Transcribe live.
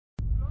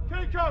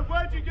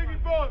Where'd you get your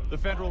bonds? The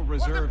Federal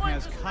Reserve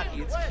has cut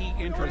its key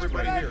interest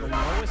rate to the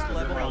lowest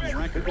level on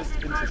record.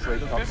 Interest rate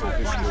The federal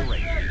funds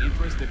rate, the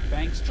interest that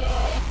banks charge.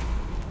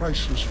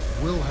 Crisis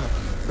will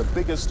happen. The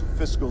biggest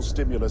fiscal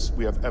stimulus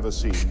we have ever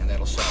seen. And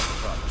that'll solve the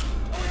problem.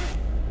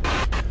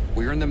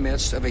 We're in the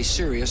midst of a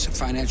serious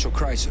financial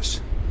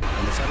crisis,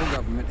 and the federal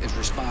government is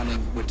responding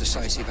with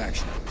decisive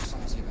action.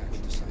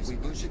 We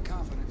boosted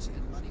confidence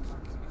in money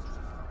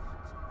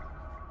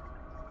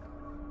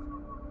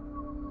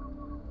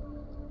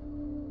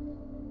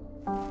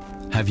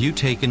market. Have you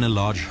taken a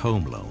large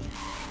home loan?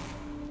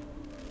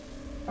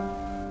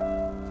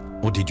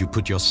 Or did you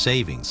put your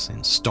savings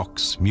in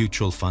stocks,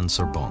 mutual funds,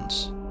 or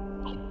bonds?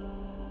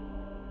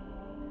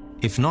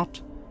 If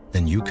not,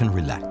 then you can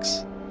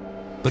relax.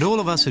 But all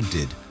of us who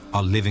did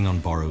are living on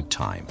borrowed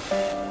time.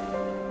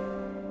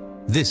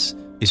 This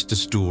is the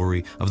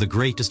story of the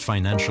greatest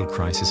financial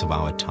crisis of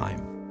our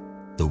time,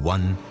 the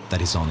one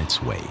that is on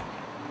its way.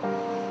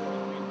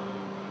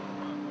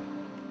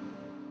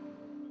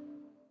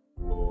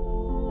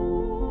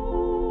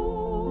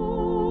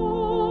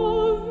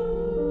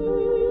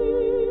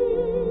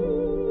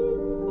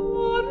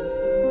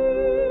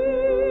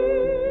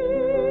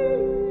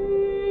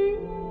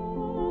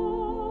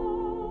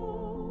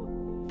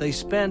 They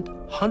spent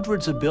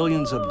hundreds of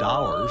billions of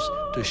dollars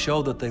to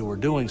show that they were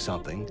doing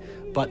something,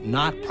 but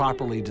not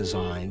properly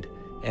designed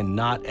and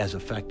not as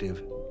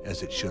effective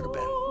as it should have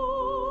been.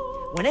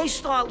 When they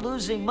start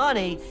losing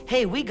money,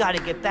 hey, we got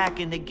to get back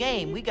in the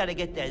game. We got to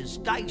get those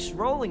dice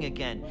rolling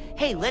again.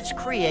 Hey, let's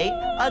create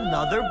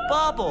another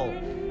bubble.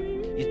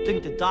 You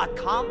think the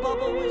dot-com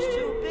bubble was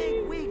too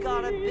big? We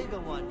got a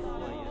bigger one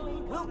for you.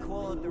 We'll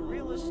call it the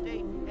real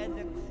estate and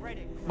the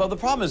credit. Well, the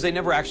problem is they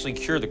never actually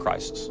cure the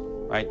crisis.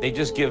 Right? They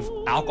just give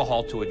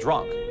alcohol to a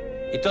drunk.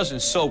 It doesn't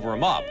sober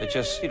him up. It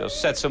just,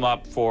 sets him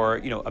up for,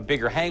 a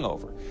bigger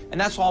hangover. And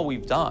that's all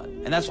we've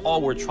done. And that's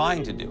all we're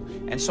trying to do.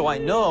 And so I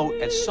know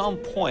at some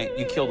point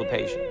you kill the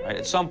patient, right?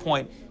 At some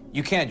point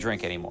you can't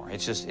drink anymore.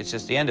 It's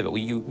just the end of it.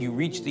 You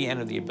reach the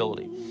end of the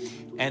ability.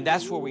 And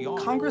that's where we are.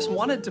 Congress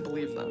wanted to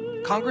believe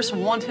them. Congress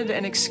wanted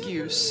an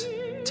excuse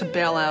to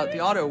bail out the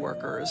auto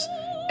workers.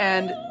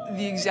 And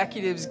the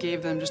executives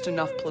gave them just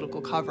enough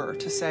political cover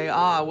to say,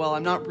 well,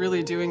 I'm not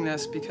really doing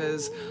this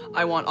because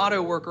I want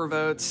auto worker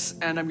votes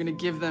and I'm going to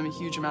give them a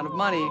huge amount of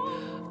money.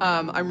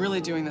 I'm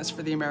really doing this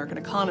for the American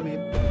economy.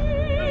 The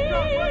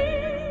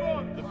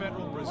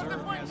Federal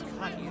Reserve has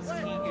cut its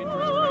key interest rate to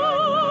the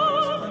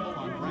lowest level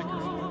on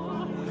record.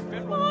 The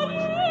federal funds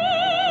rate.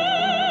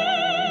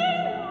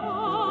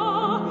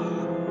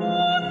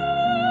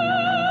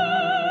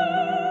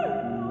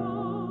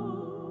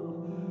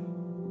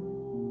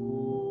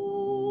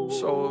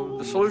 So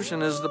the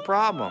solution is the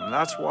problem.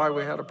 That's why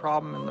we had a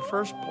problem in the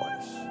first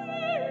place.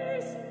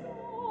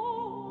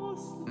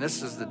 And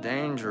this is the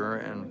danger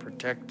in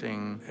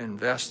protecting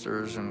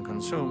investors and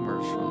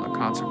consumers from the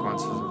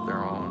consequences of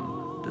their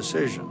own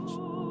decisions.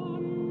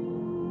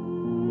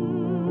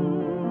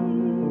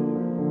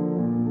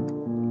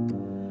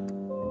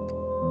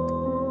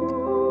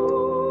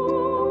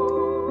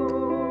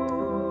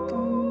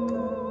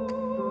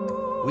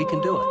 We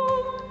can do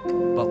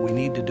it, but we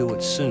need to do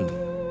it soon,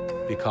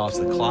 because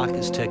the clock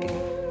is ticking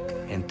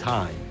and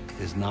time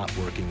is not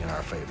working in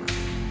our favor.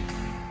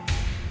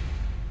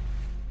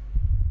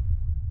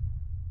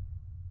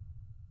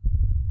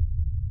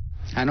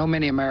 I know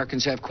many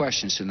Americans have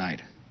questions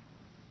tonight.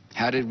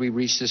 How did we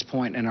reach this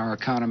point in our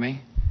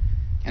economy?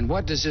 And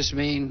what does this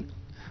mean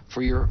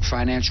for your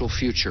financial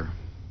future?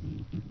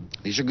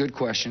 These are good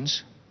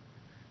questions,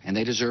 and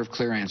they deserve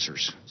clear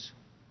answers.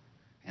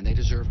 And they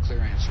deserve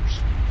clear answers.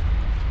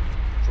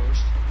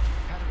 First,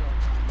 how did our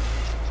economy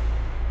reach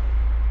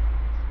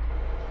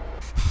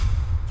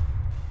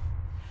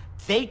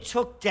this? They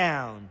took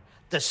down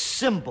the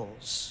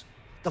symbols,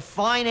 the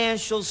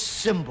financial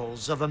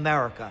symbols of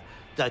America,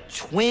 the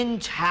twin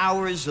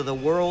towers of the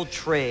world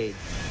trade.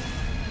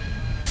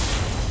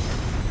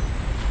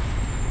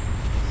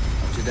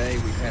 Today,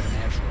 we've had a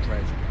national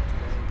tragedy.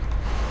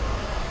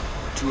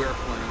 2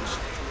 airplanes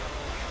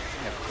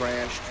have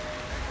crashed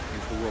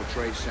into the World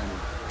Trade Center.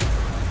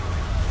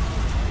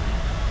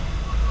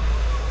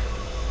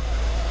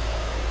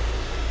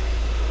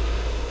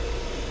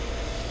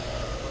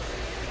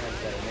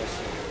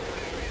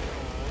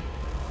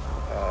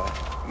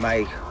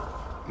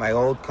 My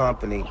old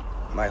company,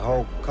 my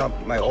old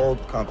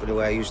company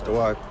where I used to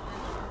work,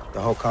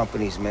 the whole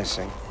company's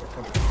missing.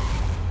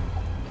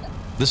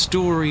 The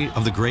story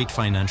of the great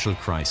financial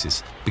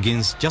crisis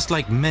begins, just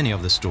like many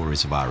of the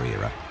stories of our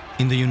era,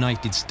 in the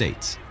United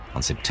States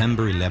on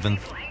September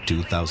 11th,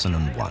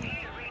 2001.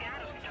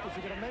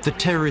 The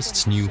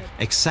terrorists knew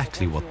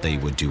exactly what they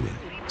were doing,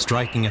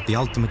 striking at the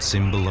ultimate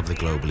symbol of the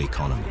global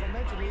economy.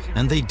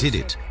 And they did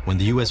it when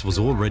the US was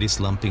already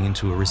slumping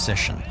into a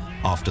recession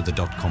after the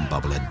dot-com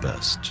bubble had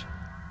burst.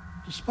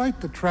 Despite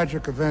the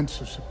tragic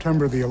events of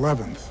September the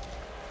 11th,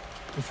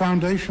 the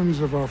foundations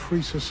of our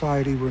free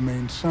society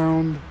remain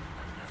sound,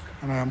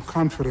 and I am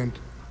confident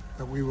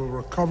that we will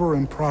recover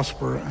and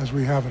prosper as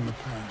we have in the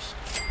past.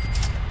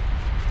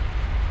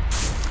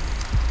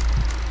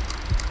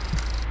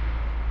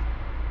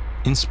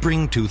 In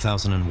spring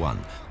 2001,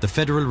 the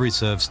Federal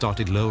Reserve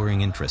started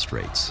lowering interest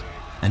rates.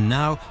 And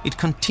now it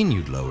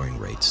continued lowering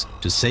rates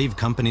to save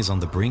companies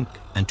on the brink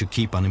and to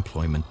keep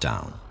unemployment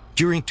down.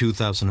 During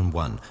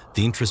 2001,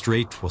 the interest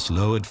rate was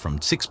lowered from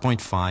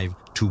 6.5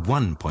 to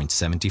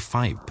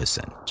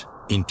 1.75%.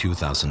 In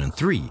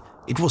 2003,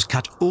 it was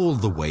cut all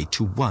the way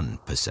to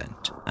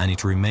 1%, and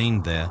it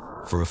remained there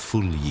for a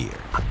full year.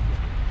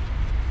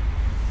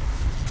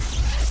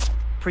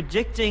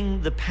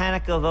 Predicting the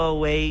panic of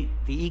 08,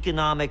 the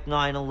economic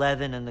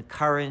 9/11, and the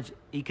current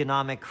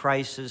economic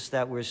crisis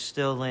that we're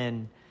still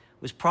in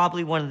was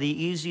probably one of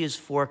the easiest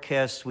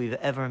forecasts we've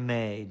ever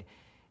made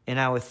in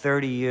our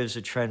 30 years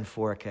of trend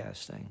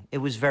forecasting. It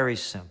was very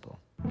simple.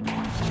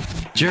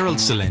 Gerald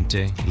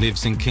Celente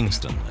lives in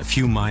Kingston, a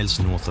few miles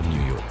north of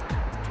New York.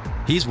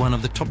 He's one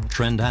of the top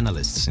trend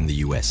analysts in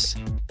the US.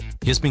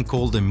 He has been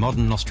called a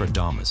modern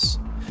Nostradamus.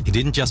 He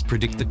didn't just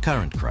predict the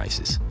current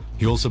crisis,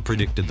 he also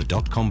predicted the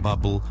dot-com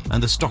bubble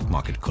and the stock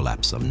market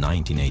collapse of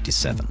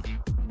 1987.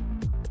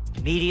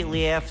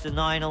 Immediately after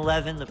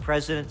 9/11, the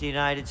President of the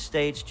United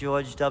States,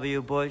 George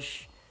W.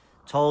 Bush,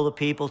 told the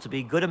people to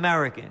be good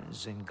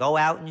Americans and go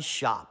out and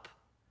shop.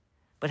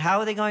 But how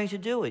are they going to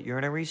do it? You're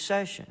in a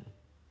recession.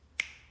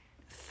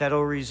 The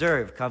Federal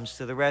Reserve comes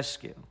to the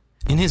rescue.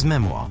 In his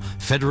memoir,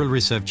 Federal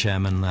Reserve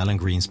Chairman Alan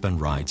Greenspan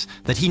writes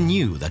that he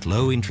knew that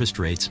low interest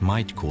rates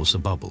might cause a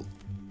bubble.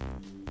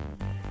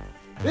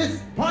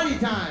 It's party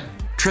time!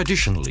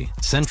 Traditionally,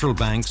 central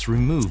banks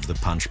remove the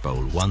punch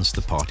bowl once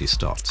the party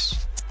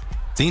starts.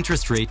 The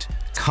interest rate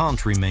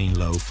can't remain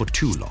low for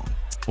too long,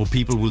 or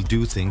people will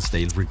do things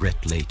they'll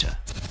regret later.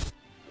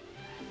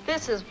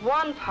 This is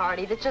one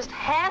party that just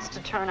has to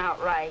turn out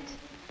right.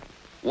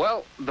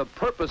 Well, the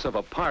purpose of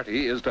a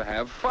party is to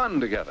have fun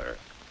together.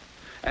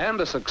 And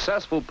a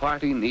successful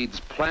party needs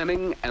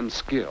planning and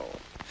skill.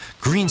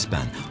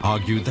 Greenspan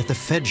argued that the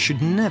Fed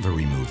should never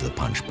remove the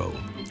punch bowl,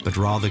 but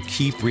rather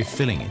keep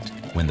refilling it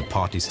when the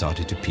party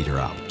started to peter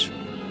out.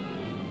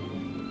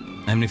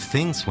 And if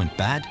things went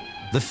bad,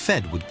 the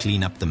Fed would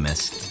clean up the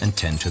mess and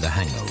tend to the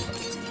hangover.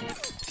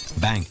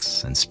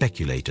 Banks and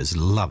speculators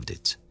loved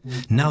it.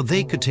 Now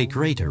they could take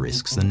greater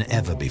risks than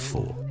ever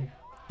before.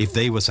 If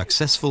they were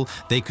successful,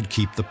 they could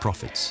keep the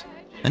profits.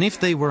 And if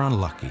they were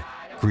unlucky,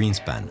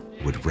 Greenspan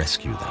would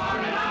rescue them.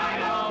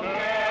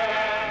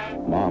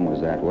 Mom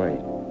was that way.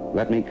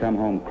 Let me come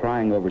home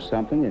crying over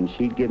something and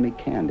she'd give me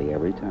candy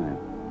every time.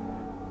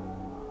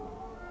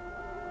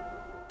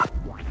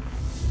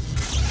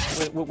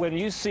 When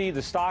you see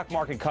the stock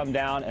market come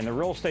down and the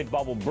real estate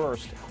bubble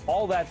burst,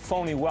 all that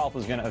phony wealth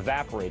is going to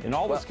evaporate. And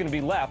all that's going to be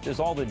left is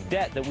all the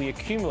debt that we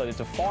accumulated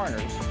to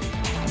foreigners.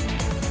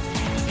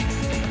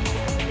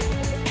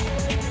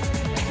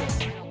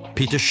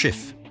 Peter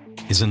Schiff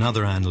is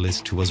another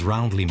analyst who was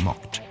roundly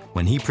mocked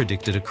when he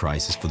predicted a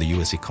crisis for the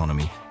US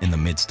economy in the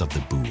midst of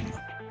the boom.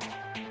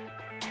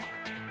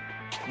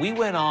 We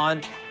went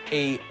on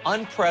an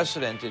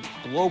unprecedented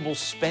global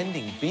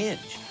spending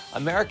binge.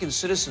 American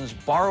citizens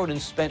borrowed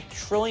and spent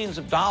trillions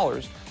of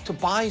dollars to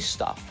buy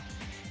stuff.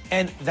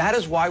 And that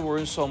is why we're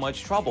in so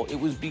much trouble. It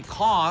was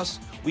because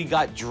we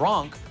got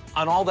drunk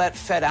on all that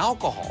Fed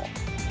alcohol.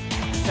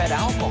 Fed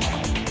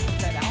alcohol.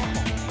 Fed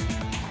alcohol.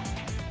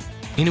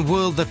 In a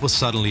world that was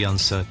suddenly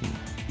uncertain,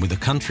 with the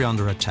country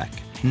under attack,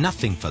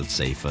 nothing felt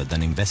safer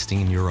than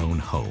investing in your own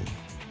home,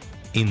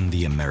 in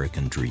the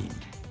American dream.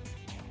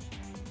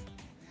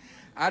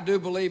 I do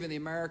believe in the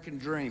American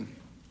dream.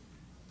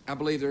 I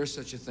believe there is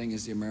such a thing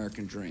as the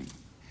American dream.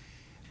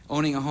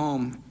 Owning a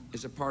home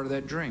is a part of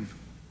that dream.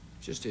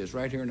 It just is.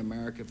 Right here in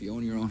America, if you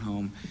own your own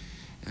home,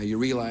 you're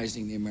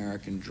realizing the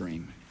American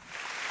dream.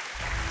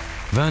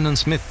 Vernon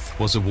Smith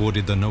was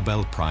awarded the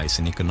Nobel Prize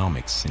in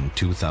Economics in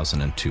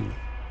 2002.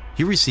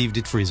 He received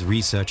it for his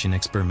research in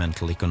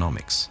experimental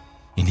economics.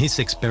 In his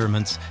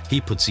experiments,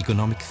 he puts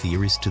economic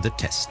theories to the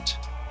test.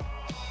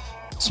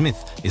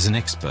 Smith is an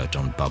expert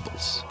on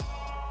bubbles.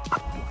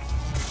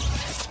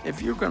 If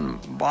you can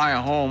buy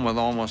a home with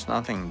almost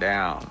nothing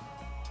down,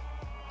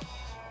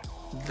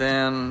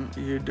 then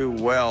you do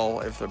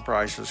well if the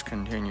prices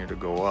continue to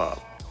go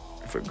up.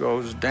 If it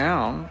goes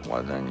down,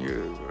 well, then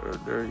you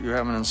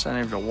have an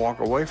incentive to walk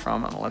away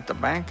from it and let the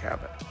bank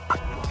have it.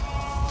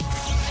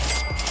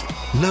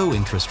 Low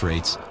interest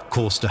rates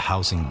caused a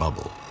housing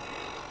bubble.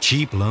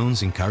 Cheap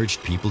loans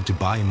encouraged people to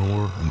buy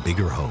more and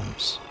bigger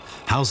homes.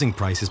 Housing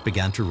prices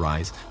began to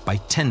rise by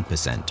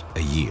 10%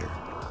 a year.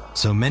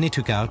 So many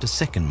took out a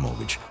second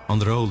mortgage on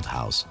their old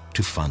house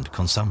to fund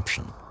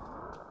consumption.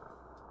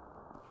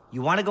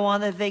 You want to go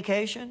on that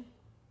vacation?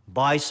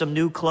 Buy some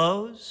new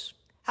clothes?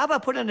 How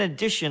about putting an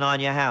addition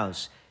on your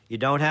house? You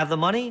don't have the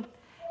money?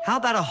 How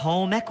about a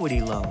home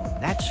equity loan?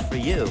 That's for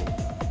you.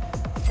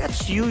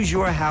 Let's use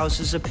your house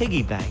as a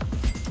piggy bank.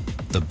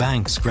 The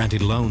banks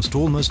granted loans to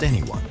almost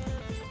anyone.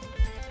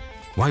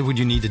 Why would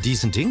you need a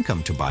decent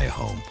income to buy a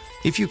home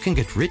if you can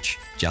get rich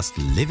just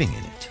living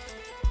in it?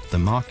 The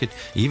market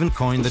even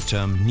coined the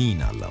term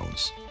Nina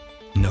loans.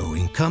 No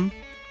income,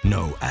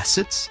 no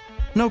assets,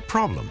 no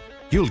problem.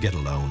 You'll get a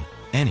loan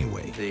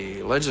anyway.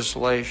 The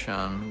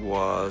legislation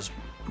was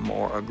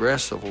more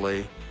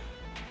aggressively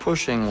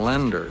pushing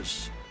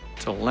lenders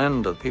to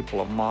lend to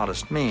people of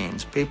modest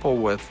means,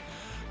 people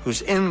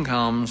whose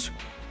incomes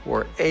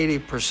were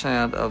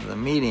 80% of the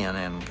median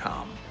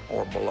income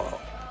or below.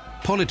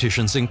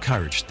 Politicians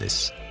encouraged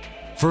this.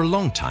 For a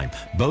long time,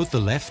 both the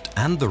left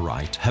and the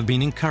right have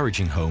been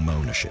encouraging home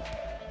ownership.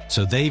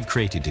 So they've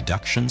created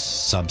deductions,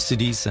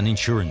 subsidies and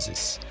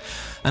insurances.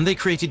 And they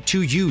created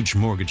two huge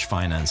mortgage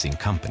financing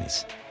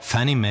companies,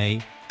 Fannie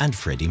Mae and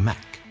Freddie Mac.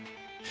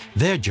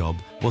 Their job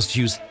was to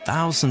use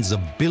thousands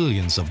of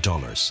billions of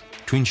dollars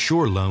to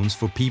insure loans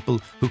for people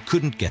who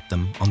couldn't get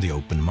them on the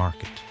open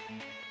market.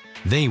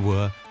 They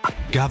were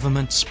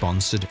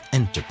government-sponsored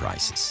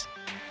enterprises.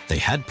 They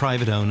had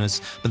private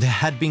owners, but they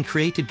had been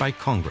created by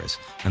Congress,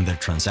 and their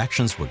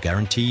transactions were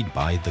guaranteed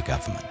by the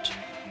government.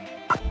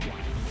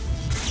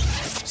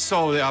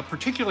 So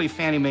particularly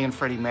Fannie Mae and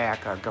Freddie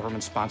Mac are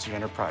government-sponsored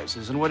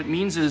enterprises. And what it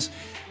means is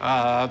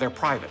they're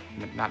private,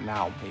 not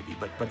now maybe,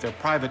 but they're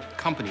private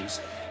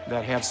companies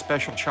that have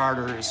special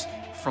charters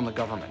from the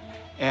government.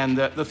 And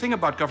the thing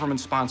about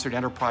government-sponsored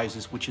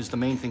enterprises, which is the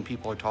main thing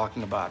people are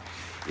talking about,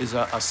 is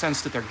a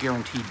sense that they're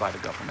guaranteed by the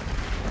government.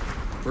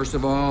 First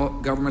of all,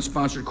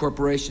 government-sponsored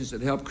corporations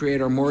that help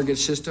create our mortgage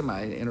system.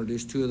 I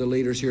introduced two of the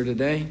leaders here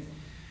today.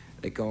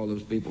 They call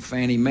those people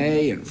Fannie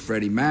Mae and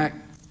Freddie Mac,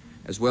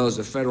 as well as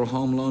the federal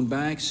home loan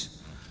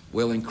banks,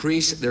 will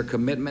increase their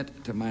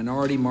commitment to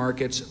minority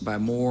markets by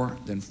more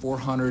than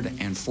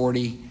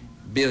 $440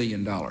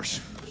 billion.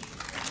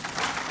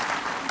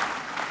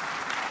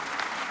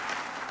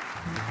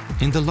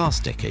 In the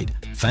last decade,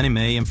 Fannie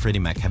Mae and Freddie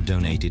Mac have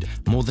donated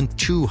more than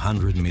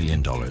 $200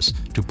 million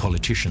to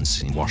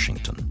politicians in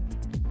Washington.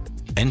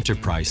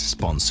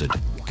 Enterprise-sponsored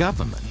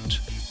government.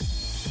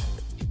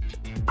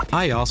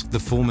 I asked the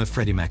former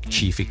Freddie Mac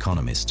chief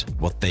economist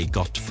what they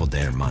got for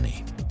their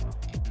money.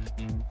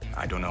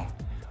 I don't know.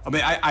 I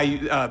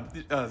mean,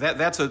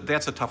 that's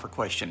a tougher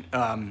question.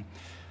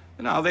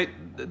 No,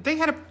 they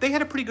had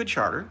a pretty good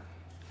charter.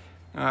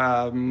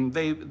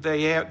 They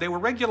were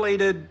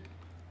regulated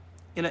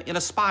in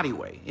a spotty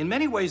way. In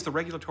many ways, the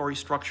regulatory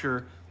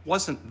structure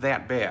wasn't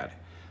that bad,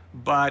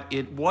 but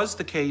it was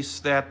the case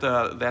that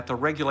the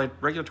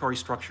regulatory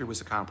structure was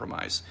a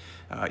compromise.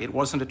 It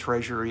wasn't a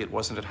treasury, it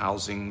wasn't a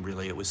housing,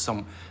 really. It was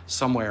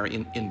somewhere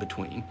in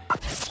between.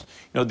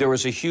 You know, there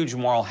was a huge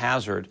moral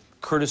hazard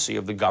courtesy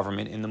of the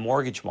government in the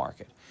mortgage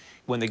market.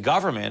 When the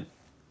government,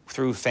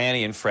 through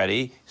Fannie and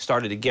Freddie,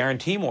 started to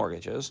guarantee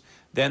mortgages,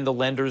 then the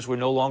lenders were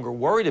no longer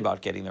worried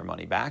about getting their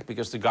money back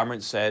because the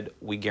government said,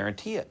 we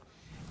guarantee it.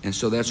 And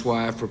so that's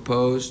why I've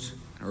proposed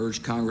and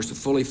urged Congress to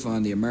fully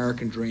fund the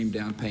American Dream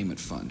Down Payment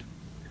Fund.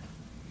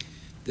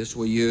 This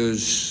will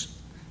use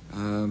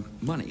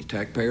money,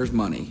 taxpayers'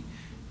 money,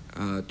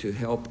 to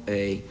help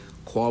a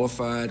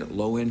qualified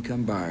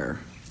low-income buyer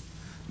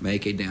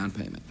make a down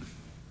payment.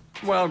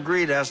 Well,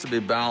 greed has to be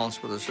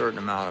balanced with a certain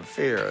amount of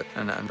fear,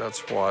 and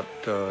that's what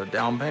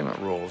down payment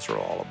rules are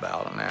all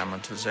about, and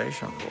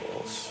amortization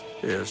rules,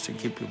 is to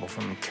keep people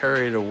from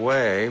carried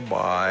away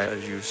by,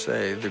 as you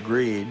say, the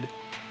greed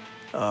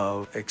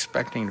of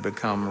expecting to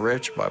become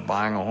rich by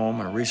buying a home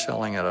and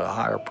reselling it at a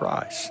higher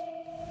price.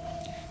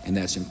 And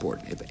that's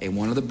important. If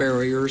one of the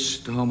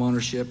barriers to home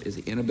ownership is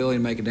the inability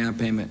to make a down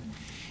payment,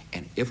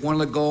 and if one of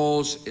the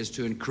goals is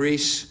to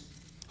increase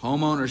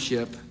home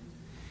ownership,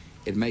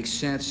 it makes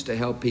sense to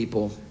help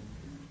people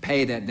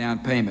pay that down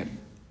payment.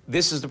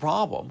 This is the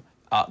problem,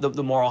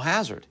 the moral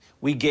hazard.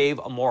 We gave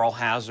a moral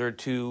hazard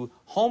to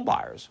home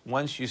buyers.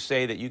 Once you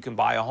say that you can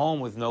buy a home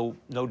with no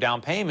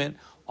down payment,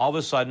 all of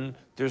a sudden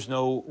there's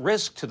no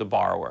risk to the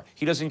borrower.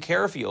 He doesn't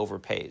care if he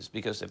overpays,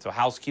 because if the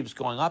house keeps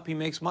going up, he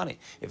makes money.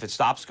 If it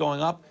stops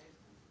going up,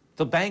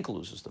 the bank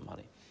loses the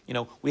money. You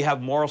know, we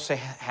have moral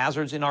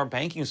hazards in our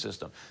banking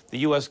system. The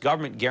U.S.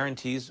 government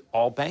guarantees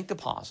all bank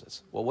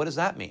deposits. Well, what does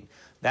that mean?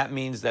 That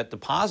means that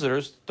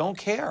depositors don't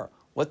care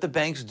what the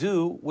banks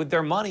do with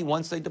their money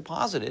once they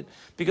deposit it,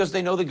 because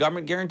they know the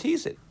government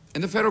guarantees it.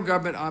 And the federal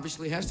government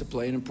obviously has to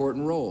play an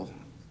important role,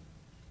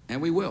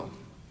 and we will.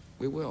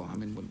 We will. I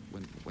mean,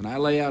 when I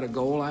lay out a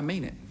goal, I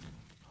mean it.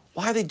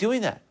 Why are they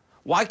doing that?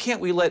 Why can't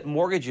we let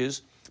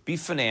mortgages be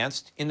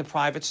financed in the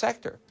private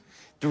sector?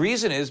 The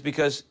reason is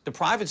because the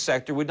private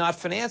sector would not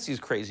finance these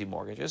crazy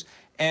mortgages,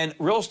 and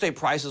real estate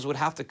prices would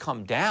have to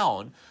come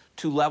down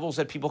to levels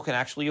that people can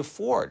actually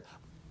afford.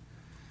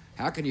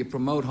 How can you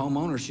promote home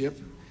ownership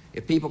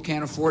if people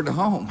can't afford the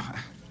home?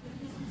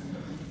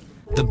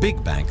 The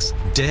big banks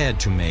dared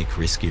to make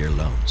riskier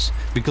loans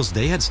because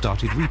they had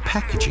started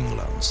repackaging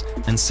loans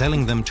and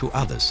selling them to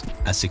others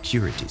as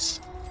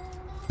securities.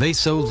 They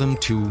sold them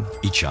to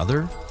each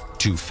other,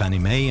 to Fannie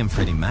Mae and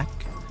Freddie Mac,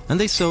 and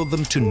they sold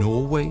them to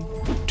Norway,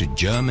 to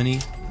Germany,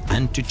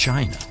 and to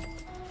China.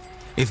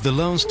 If the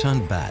loans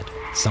turned bad,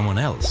 someone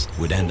else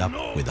would end up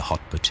with a hot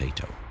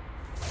potato.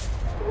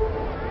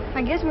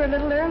 I guess we're a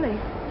little early.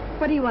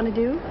 What do you want to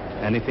do?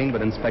 Anything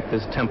but inspect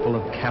this temple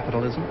of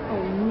capitalism.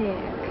 Oh,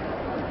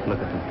 Nick. Look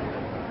at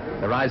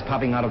them. Their eyes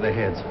popping out of their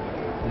heads,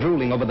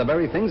 drooling over the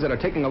very things that are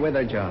taking away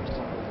their jobs.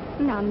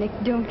 Now, Nick,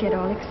 don't get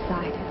all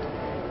excited.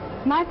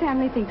 My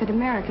family think that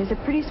America is a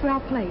pretty swell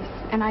place,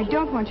 and I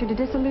don't want you to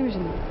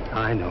disillusion me.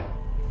 I know.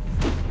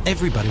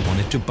 Everybody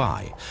wanted to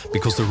buy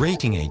because the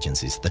rating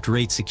agencies that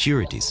rate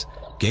securities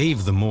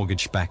gave the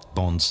mortgage-backed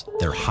bonds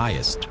their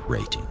highest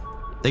rating.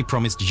 They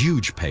promised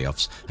huge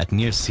payoffs at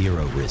near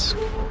zero risk.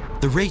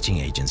 The rating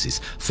agencies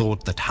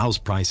thought that house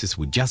prices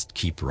would just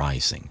keep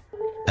rising.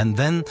 And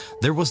then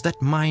there was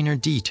that minor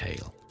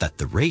detail that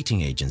the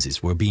rating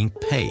agencies were being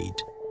paid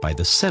by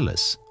the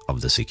sellers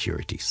of the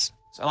securities.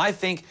 And I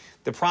think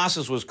the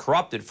process was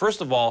corrupted.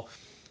 First of all,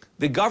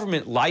 the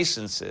government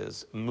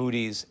licenses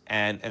Moody's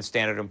and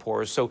Standard &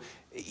 Poor's. So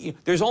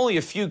there's only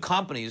a few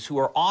companies who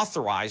are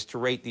authorized to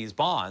rate these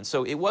bonds.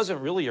 So it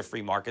wasn't really a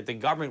free market. The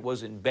government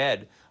was in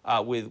bed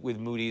with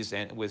Moody's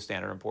and with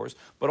Standard & Poor's.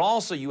 But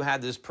also you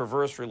had this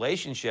perverse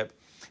relationship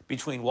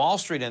between Wall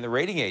Street and the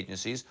rating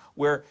agencies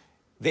where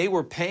they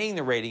were paying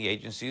the rating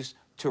agencies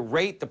to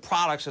rate the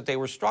products that they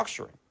were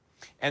structuring.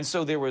 And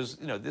so there was,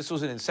 this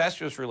was an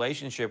incestuous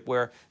relationship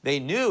where they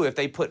knew if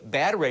they put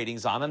bad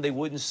ratings on them, they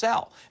wouldn't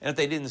sell. And if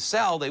they didn't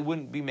sell, they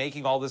wouldn't be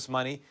making all this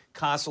money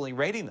constantly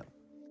rating them.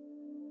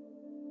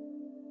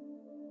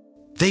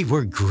 They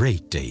were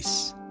great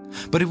days,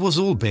 but it was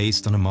all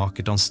based on a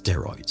market on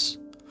steroids.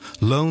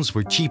 Loans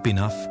were cheap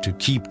enough to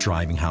keep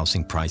driving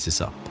housing prices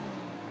up.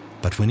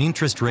 But when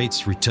interest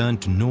rates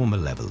returned to normal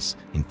levels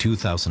in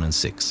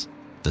 2006,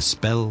 the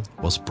spell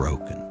was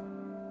broken.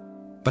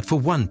 But for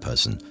one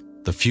person,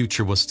 the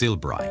future was still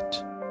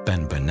bright.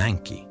 Ben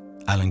Bernanke,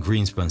 Alan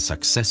Greenspan's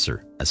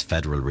successor as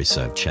Federal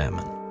Reserve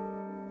Chairman.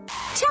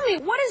 Tell me,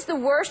 what is the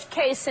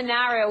worst-case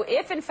scenario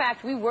if, in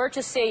fact, we were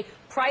to see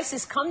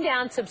prices come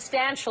down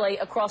substantially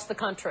across the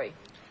country?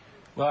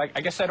 Well,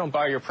 I guess I don't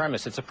buy your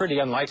premise. It's a pretty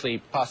unlikely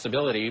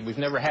possibility. We've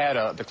never had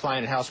a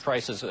decline in house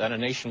prices on a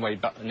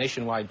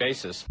nationwide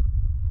basis.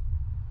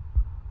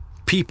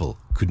 People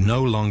could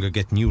no longer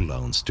get new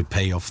loans to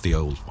pay off the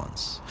old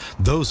ones.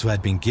 Those who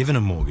had been given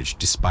a mortgage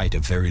despite a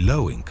very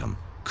low income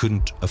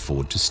couldn't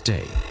afford to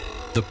stay.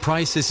 The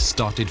prices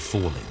started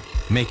falling,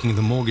 making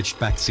the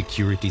mortgage-backed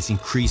securities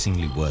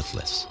increasingly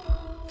worthless.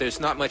 There's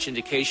not much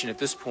indication at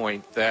this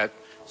point that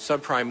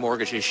subprime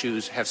mortgage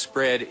issues have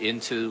spread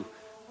into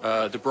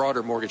the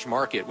broader mortgage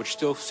market, which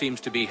still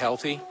seems to be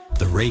healthy.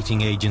 The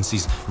rating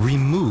agencies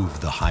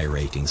removed the high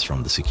ratings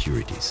from the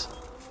securities.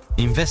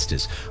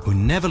 Investors who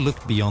never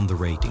looked beyond the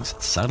ratings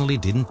suddenly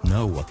didn't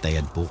know what they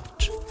had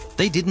bought.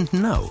 They didn't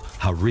know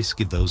how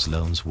risky those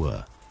loans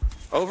were.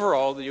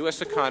 Overall, the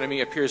U.S.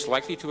 economy appears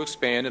likely to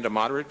expand at a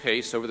moderate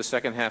pace over the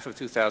second half of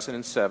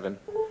 2007,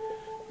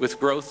 with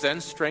growth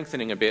then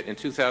strengthening a bit in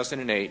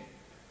 2008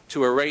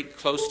 to a rate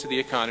close to the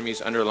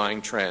economy's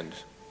underlying trend.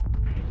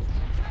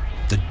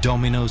 The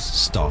dominoes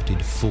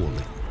started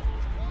falling.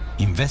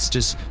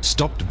 Investors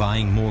stopped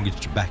buying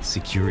mortgage-backed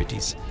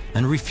securities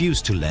and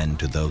refused to lend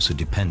to those who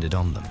depended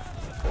on them.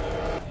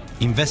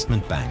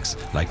 Investment banks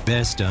like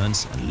Bear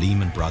Stearns and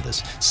Lehman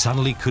Brothers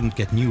suddenly couldn't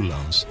get new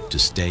loans to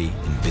stay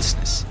in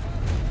business.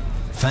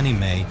 Fannie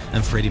Mae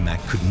and Freddie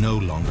Mac could no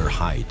longer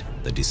hide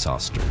the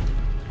disaster.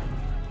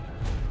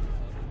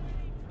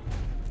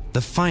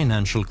 The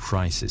financial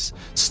crisis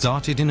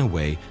started in a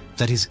way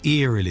that is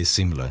eerily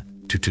similar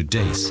to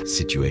today's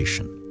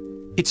situation.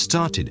 It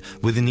started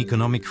with an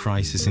economic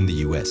crisis in the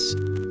US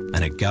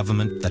and a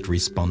government that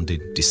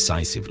responded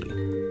decisively.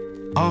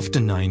 After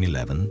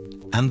 9/11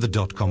 and the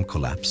dot-com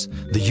collapse,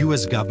 the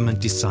US government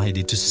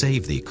decided to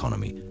save the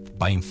economy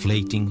by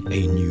inflating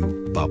a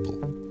new bubble.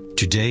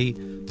 Today,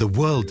 the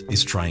world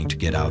is trying to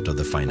get out of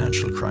the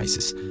financial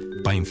crisis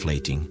by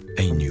inflating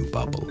a new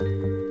bubble.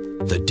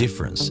 The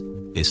difference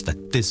is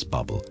that this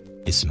bubble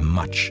is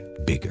much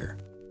bigger.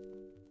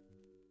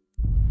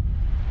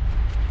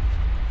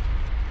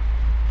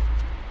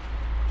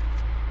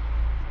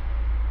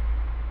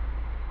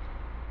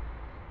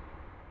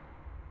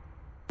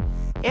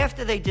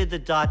 After they did the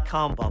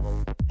dot-com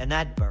bubble, and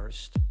that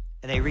burst,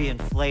 and they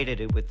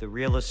reinflated it with the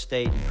real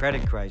estate and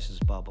credit crisis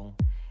bubble,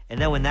 and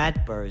then when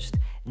that burst,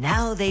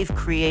 now they've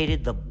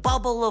created the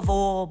bubble of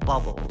all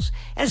bubbles.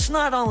 And it's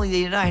not only the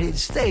United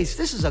States,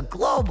 this is a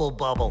global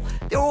bubble.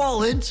 They're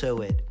all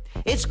into it.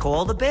 It's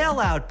called the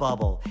bailout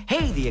bubble.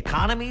 Hey, the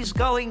economy's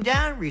going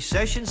down,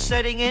 recession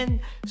setting in,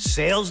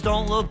 sales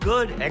don't look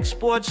good,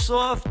 exports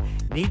soft,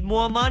 need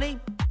more money?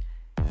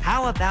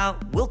 How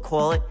about we'll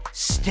call it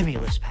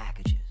stimulus packages?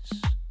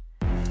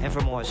 And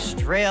from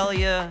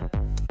Australia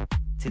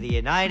to the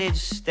United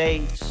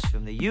States,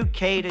 from the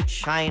UK to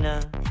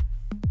China,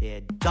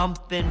 they're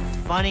dumping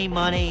funny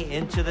money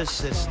into the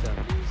system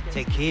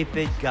to keep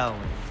it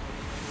going.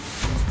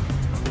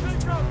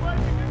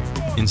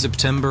 In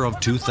September of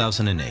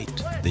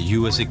 2008, the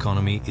US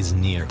economy is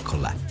near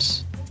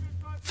collapse.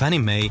 Fannie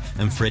Mae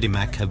and Freddie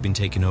Mac have been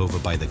taken over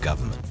by the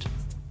government.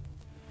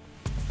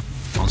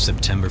 On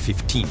September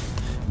 15th,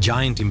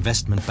 giant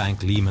investment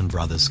bank Lehman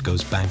Brothers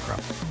goes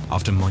bankrupt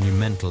after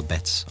monumental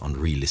bets on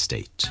real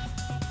estate.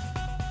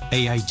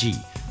 AIG,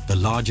 the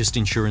largest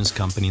insurance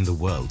company in the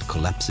world,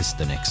 collapses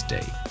the next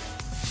day.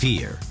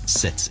 Fear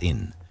sets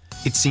in.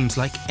 It seems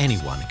like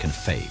anyone can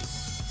fail.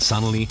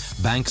 Suddenly,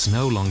 banks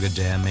no longer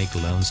dare make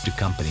loans to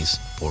companies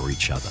or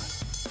each other.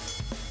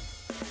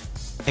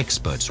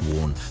 Experts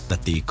warn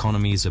that the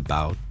economy is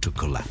about to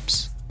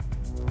collapse.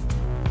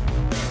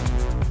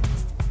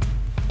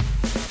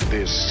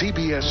 This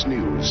CBS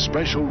News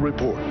special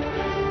report,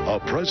 a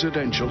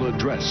presidential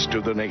address to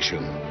the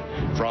nation.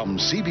 From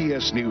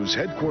CBS News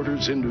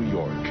headquarters in New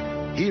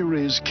York, here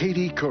is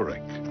Katie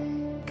Couric.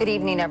 Good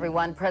evening,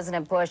 everyone.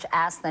 President Bush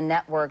asked the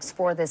networks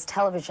for this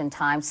television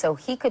time so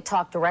he could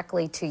talk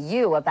directly to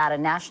you about a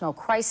national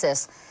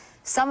crisis.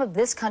 Some of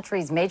this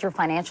country's major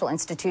financial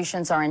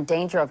institutions are in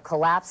danger of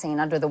collapsing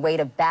under the weight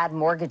of bad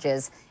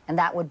mortgages, and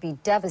that would be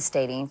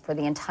devastating for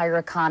the entire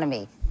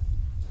economy.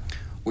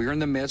 We are in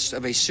the midst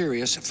of a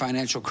serious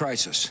financial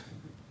crisis,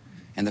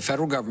 and the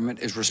federal government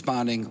is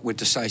responding with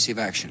decisive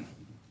action.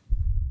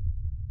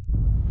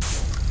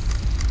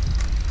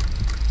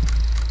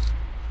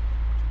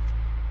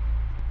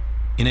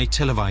 In a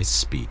televised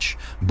speech,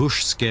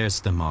 Bush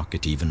scares the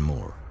market even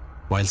more,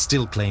 while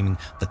still claiming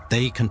that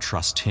they can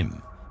trust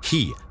him.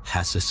 He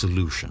has a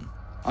solution.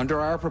 Under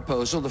our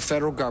proposal, the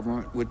federal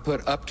government would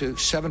put up to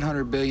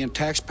 $700 billion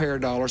taxpayer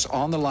dollars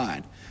on the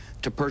line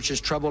to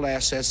purchase troubled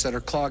assets that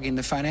are clogging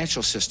the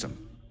financial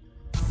system.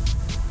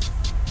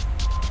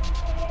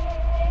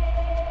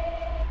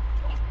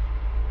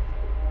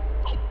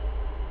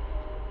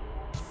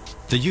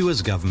 The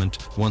US government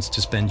wants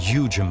to spend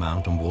huge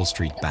amount on Wall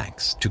Street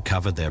banks to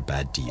cover their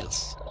bad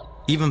deals.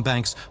 Even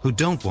banks who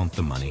don't want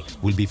the money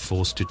will be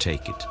forced to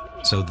take it,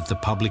 so that the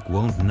public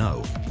won't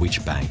know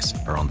which banks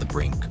are on the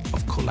brink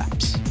of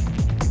collapse.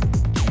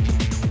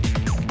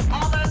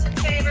 All those in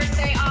favor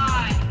say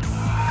aye.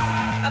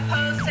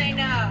 Opposed say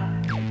no.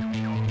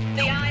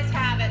 The ayes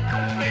have it.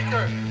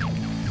 Speaker.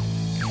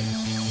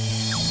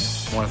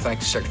 I want to thank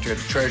the Secretary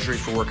of the Treasury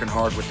for working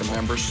hard with the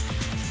members.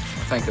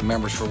 I thank the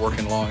members for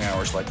working long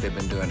hours like they've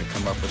been doing to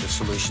come up with a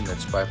solution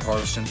that's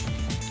bipartisan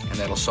and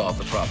that'll solve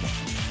the problem.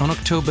 On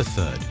October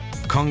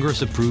 3rd,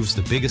 Congress approves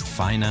the biggest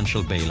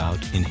financial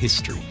bailout in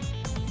history.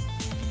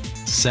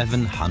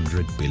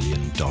 $700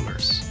 billion.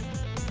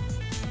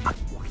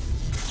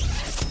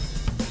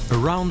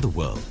 Around the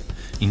world,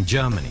 in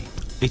Germany,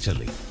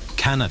 Italy,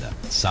 Canada,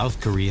 South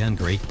Korea and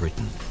Great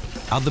Britain,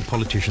 other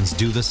politicians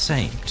do the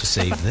same to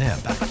save their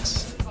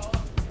banks.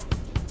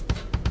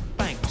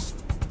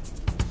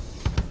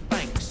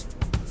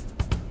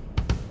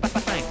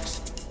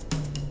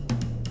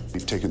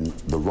 We've taken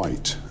the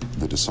right,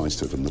 the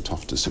decisive and the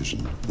tough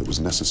decision that was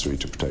necessary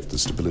to protect the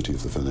stability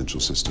of the financial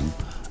system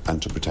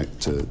and to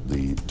protect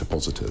the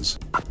depositors.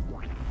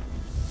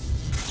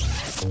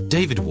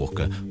 David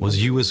Walker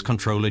was US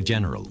Comptroller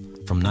General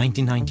from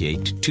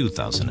 1998 to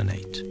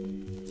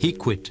 2008. He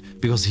quit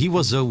because he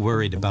was so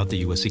worried about the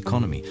US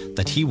economy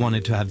that he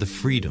wanted to have the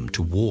freedom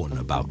to warn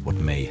about what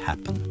may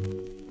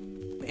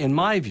happen. In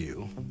my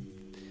view,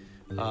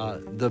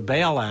 the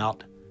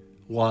bailout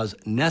was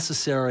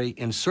necessary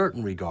in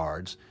certain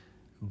regards,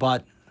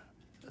 but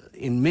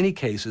in many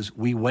cases,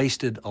 we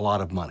wasted a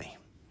lot of money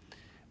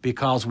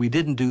because we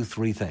didn't do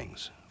three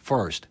things.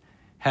 First,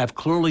 have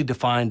clearly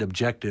defined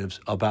objectives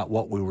about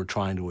what we were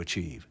trying to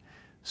achieve.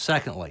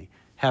 Secondly,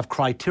 have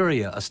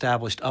criteria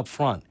established up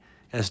front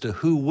as to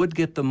who would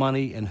get the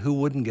money and who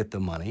wouldn't get the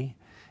money.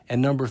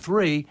 And number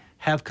three,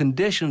 have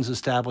conditions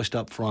established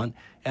up front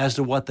as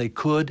to what they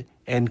could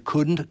and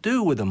couldn't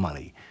do with the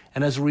money.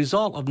 And as a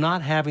result of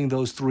not having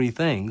those three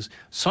things,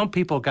 some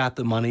people got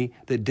the money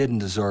that didn't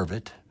deserve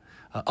it.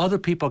 Other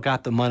people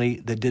got the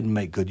money that didn't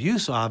make good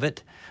use of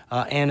it.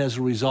 And as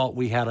a result,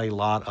 we had a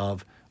lot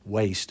of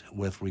waste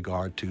with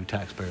regard to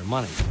taxpayer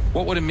money.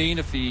 What would it mean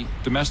if the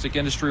domestic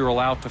industry were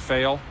allowed to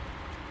fail?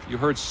 You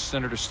heard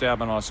Senator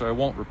Stabenow, so I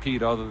won't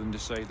repeat other than to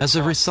say... As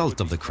a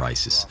result of the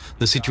crisis,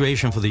 the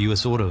situation for the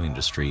US auto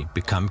industry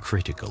became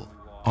critical.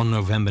 On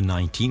November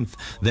 19th,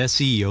 their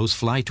CEOs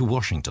fly to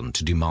Washington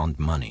to demand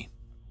money.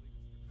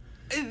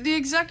 The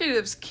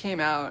executives came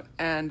out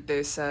and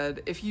they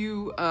said, if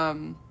you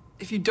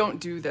don't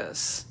do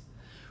this,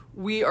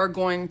 we are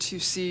going to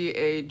see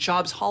a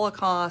jobs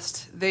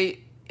holocaust. They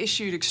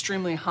issued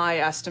extremely high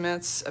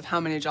estimates of how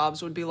many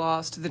jobs would be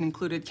lost that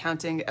included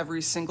counting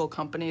every single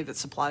company that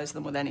supplies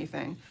them with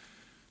anything.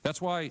 That's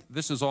why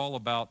this is all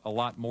about a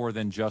lot more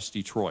than just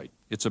Detroit.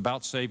 It's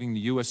about saving the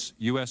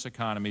U.S.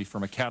 economy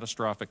from a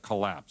catastrophic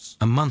collapse.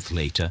 A month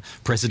later,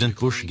 President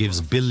Bush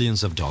gives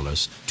billions of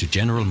dollars to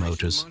General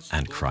Motors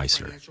and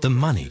Chrysler. The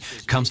money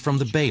comes from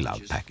the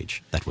bailout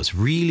package that was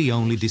really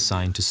only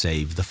designed to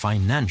save the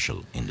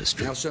financial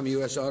industry. Now some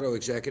U.S. auto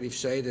executives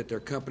say that their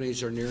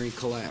companies are nearing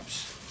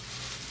collapse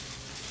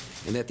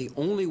and that the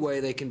only way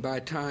they can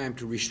buy time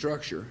to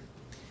restructure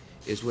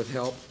is with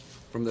help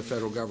from the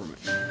federal government.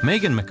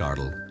 Megan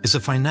McArdle is a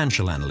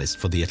financial analyst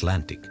for The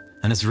Atlantic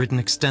and has written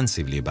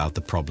extensively about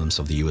the problems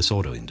of the U.S.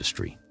 auto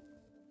industry.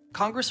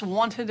 Congress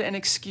wanted an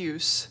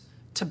excuse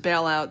to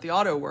bail out the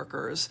auto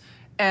workers,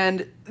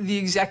 and the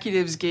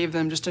executives gave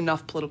them just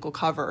enough political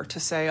cover to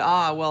say,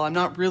 well, I'm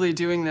not really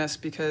doing this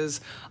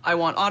because I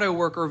want auto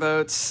worker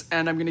votes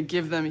and I'm going to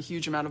give them a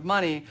huge amount of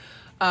money.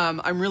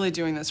 I'm really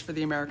doing this for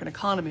the American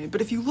economy.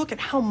 But if you look at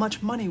how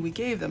much money we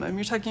gave them, I mean,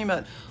 you're talking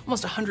about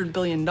almost $100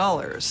 billion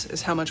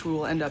is how much we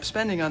will end up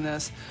spending on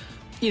this.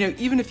 You know,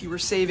 even if you were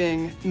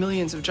saving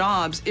millions of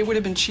jobs, it would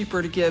have been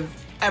cheaper to give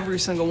every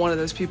single one of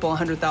those people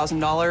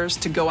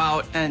 $100,000 to go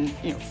out and,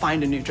 you know,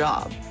 find a new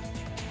job.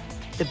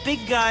 The big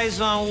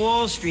guys on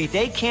Wall Street,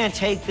 they can't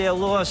take their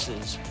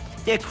losses.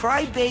 They're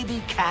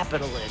crybaby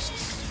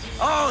capitalists.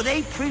 Oh,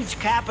 they preach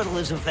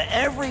capitalism for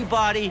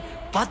everybody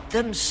but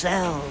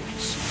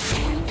themselves.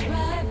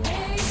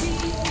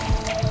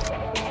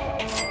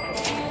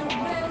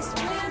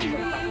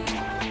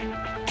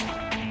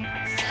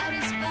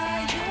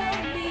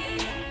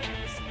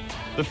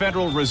 The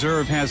Federal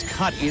Reserve has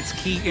cut its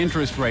key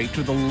interest rate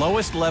to the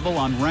lowest level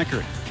on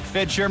record.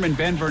 Fed Chairman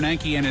Ben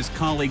Bernanke and his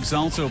colleagues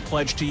also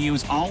pledged to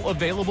use all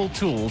available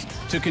tools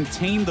to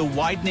contain the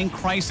widening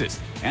crisis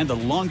and the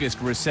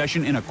longest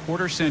recession in a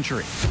quarter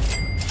century.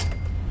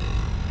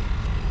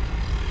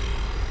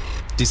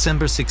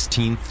 December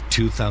 16th,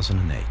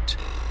 2008.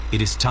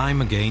 It is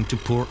time again to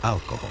pour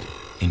alcohol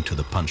into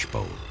the punch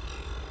bowl.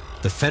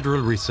 The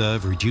Federal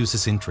Reserve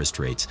reduces interest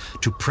rates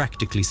to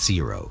practically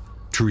zero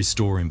to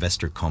restore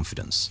investor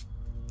confidence.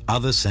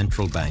 Other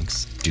central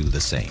banks do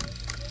the same.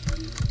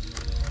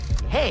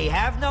 Hey,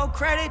 have no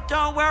credit?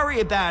 Don't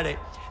worry about it.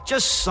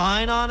 Just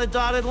sign on a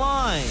dotted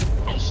line.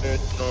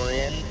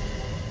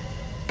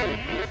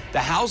 The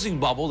housing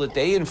bubble that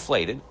they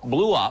inflated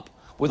blew up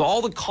with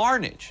all the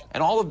carnage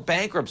and all the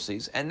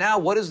bankruptcies. And now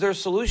what is their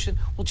solution?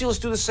 Well, gee, let's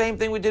do the same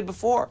thing we did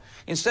before.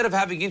 Instead of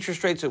having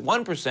interest rates at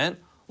 1%,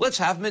 let's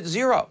have them at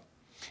 0.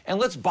 And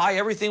let's buy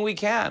everything we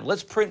can.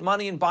 Let's print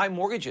money and buy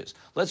mortgages.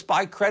 Let's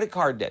buy credit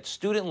card debt,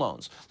 student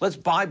loans. Let's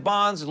buy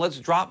bonds and let's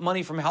drop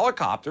money from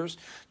helicopters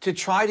to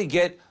try to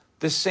get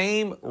the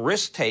same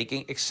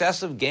risk-taking,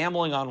 excessive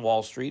gambling on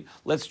Wall Street.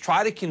 Let's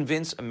try to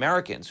convince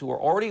Americans who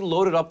are already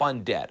loaded up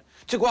on debt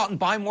to go out and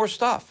buy more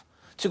stuff,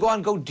 to go out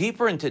and go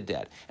deeper into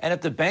debt. And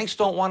if the banks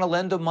don't want to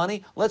lend them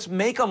money, let's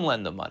make them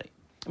lend them money.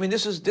 I mean,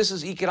 this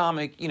is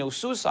economic,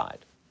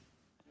 suicide.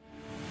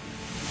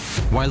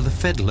 While the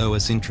Fed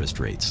lowers interest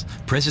rates,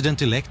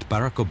 President-elect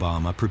Barack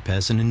Obama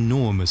prepares an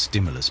enormous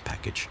stimulus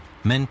package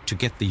meant to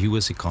get the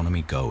U.S.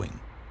 economy going.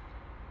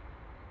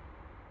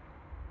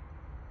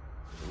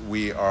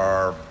 We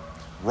are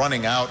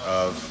running out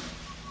of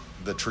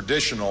the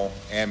traditional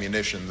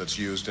ammunition that's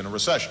used in a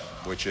recession,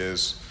 which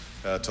is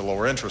to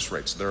lower interest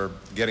rates. They're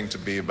getting to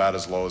be about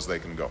as low as they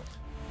can go.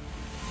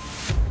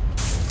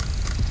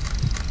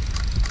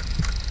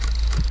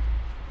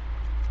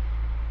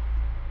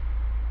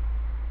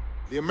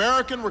 The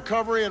American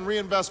Recovery and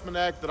Reinvestment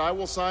Act that I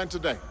will sign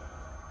today,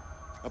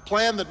 a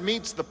plan that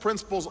meets the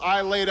principles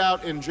I laid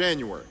out in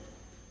January,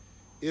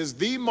 is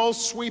the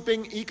most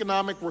sweeping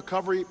economic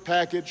recovery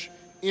package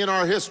in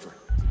our history.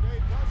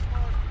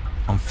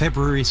 On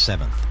February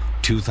 7th,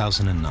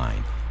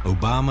 2009,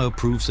 Obama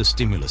approves a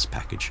stimulus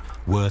package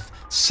worth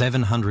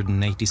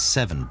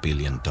 $787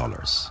 billion.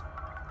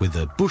 With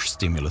the Bush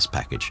stimulus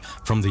package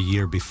from the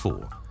year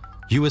before,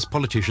 U.S.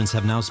 politicians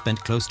have now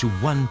spent close to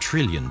 $1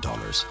 trillion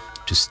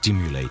to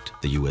stimulate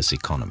the U.S.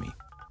 economy.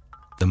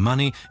 The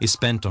money is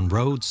spent on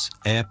roads,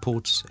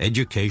 airports,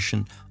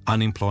 education,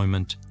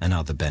 unemployment, and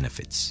other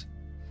benefits.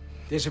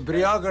 There's a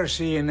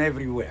bureaucracy in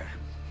everywhere.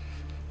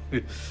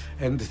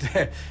 And,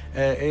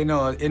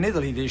 in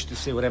Italy, they used to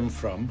say where I'm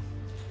from,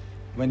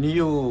 when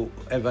you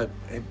have a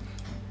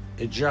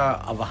jar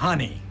of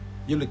honey,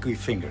 you lick your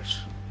fingers.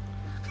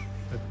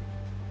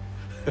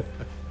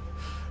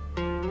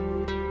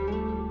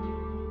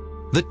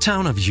 The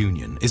town of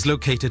Union is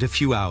located a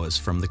few hours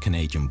from the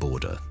Canadian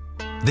border.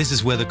 This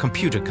is where the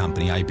computer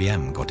company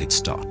IBM got its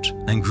start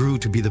and grew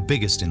to be the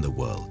biggest in the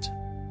world.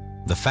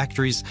 The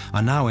factories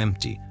are now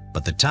empty,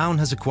 but the town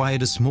has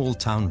acquired a small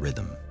town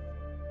rhythm.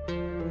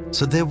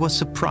 So there was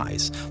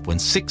surprise when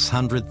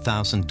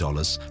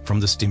 $600,000 from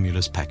the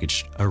stimulus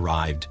package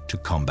arrived to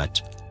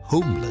combat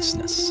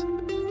homelessness.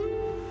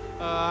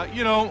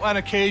 On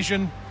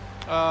occasion,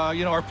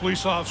 our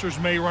police officers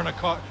may run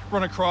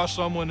across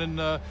someone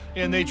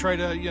and they try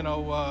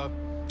to,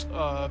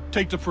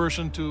 take the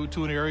person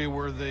to an area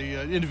where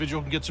the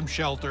individual can get some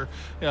shelter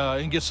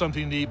and get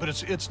something to eat, but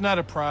it's not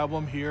a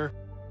problem here.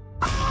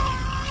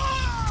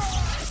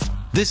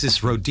 This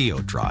is Rodeo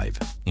Drive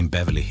in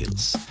Beverly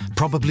Hills,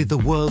 probably the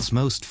world's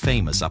most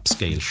famous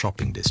upscale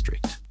shopping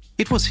district.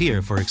 It was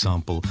here, for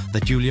example,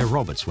 that Julia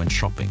Roberts went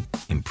shopping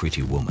in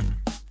Pretty Woman.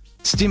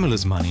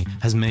 Stimulus money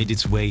has made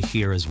its way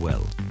here as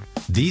well.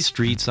 These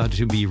streets are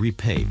to be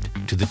repaved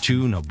to the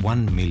tune of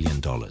 $1 million.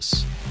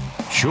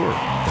 Sure,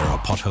 there are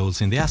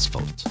potholes in the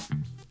asphalt.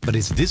 But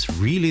is this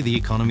really the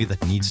economy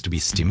that needs to be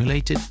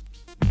stimulated?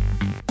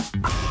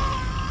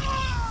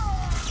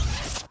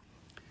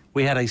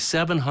 We had a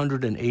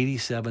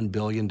 $787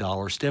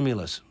 billion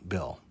stimulus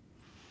bill,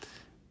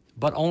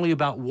 but only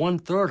about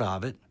 1/3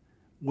 of it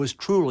was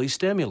truly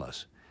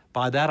stimulus.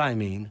 By that I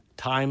mean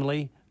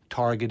timely,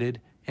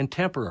 targeted, and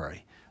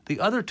temporary.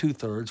 The other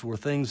 2/3 were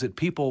things that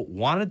people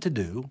wanted to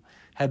do,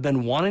 had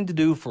been wanting to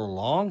do for a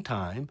long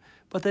time,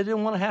 but they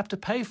didn't want to have to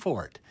pay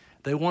for it.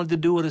 They wanted to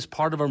do it as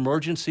part of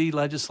emergency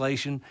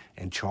legislation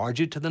and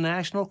charge it to the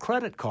national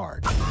credit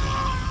card.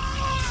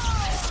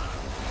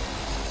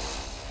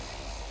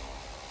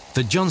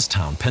 The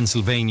Johnstown,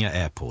 Pennsylvania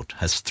airport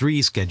has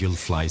 3 scheduled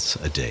flights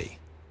a day.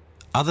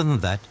 Other than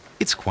that,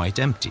 it's quite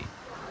empty.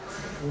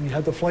 When you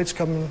have the flights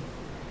coming,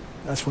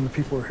 that's when the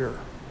people are here.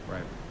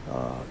 Right.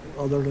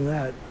 Other than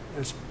that,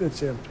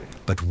 it's empty.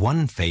 But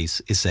one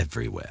face is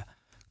everywhere.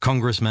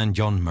 Congressman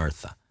John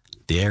Murtha,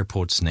 the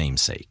airport's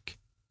namesake.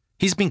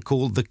 He's been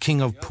called the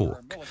King of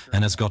Pork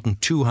and has gotten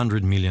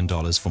 $200 million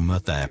for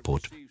Murtha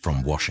Airport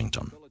from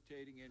Washington.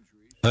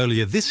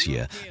 Earlier this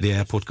year, the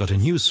airport got a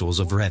new source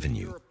of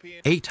revenue,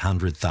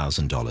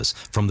 $800,000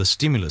 from the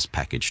stimulus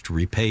package to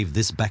repave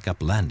this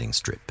backup landing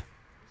strip.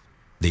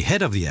 The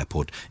head of the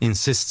airport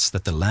insists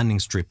that the landing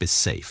strip is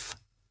safe.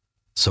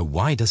 So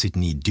why does it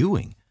need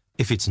doing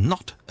if it's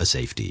not a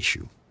safety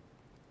issue?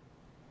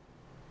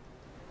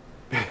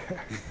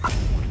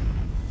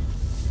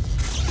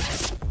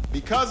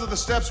 Because of the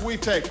steps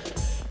we've taken,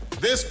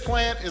 this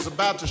plant is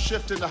about to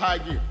shift into high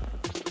gear.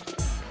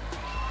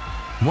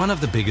 One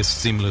of the biggest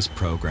stimulus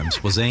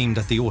programs was aimed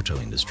at the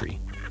auto industry,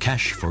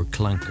 cash for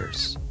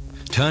clunkers.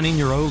 Turn in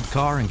your old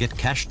car and get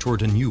cash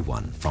toward a new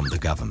one from the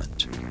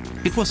government.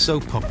 It was so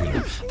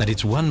popular that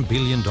its $1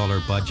 billion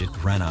budget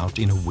ran out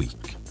in a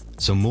week,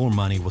 so more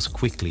money was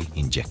quickly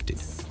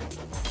injected.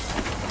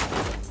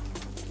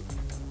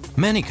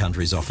 Many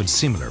countries offered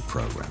similar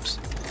programs.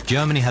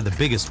 Germany had the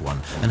biggest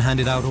one and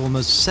handed out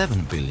almost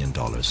 $7 billion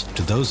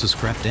to those who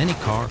scrapped any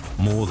car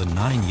more than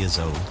 9 years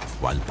old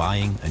while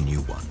buying a new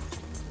one.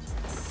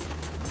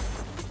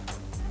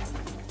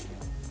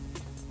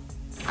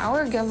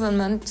 Our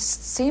government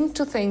seemed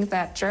to think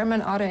that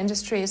German auto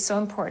industry is so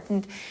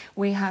important,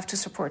 we have to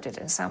support it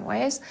in some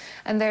ways,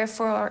 and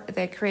therefore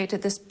they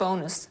created this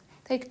bonus.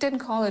 They didn't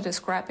call it a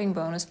scrapping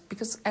bonus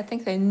because I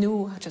think they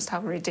knew just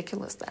how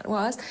ridiculous that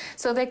was,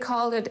 so they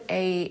called it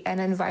an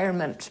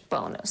environment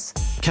bonus.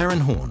 Karen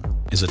Horn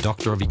is a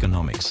doctor of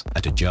economics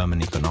at the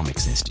German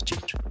Economics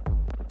Institute.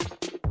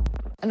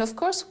 And of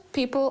course,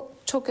 people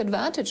took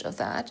advantage of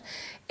that.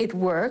 It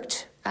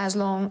worked as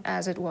long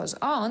as it was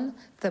on,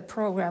 the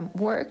program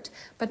worked,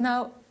 but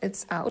now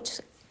it's out,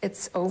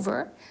 it's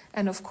over,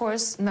 and of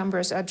course,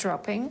 numbers are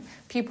dropping.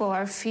 People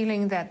are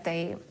feeling that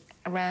they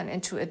ran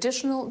into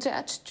additional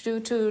debt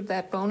due to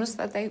that bonus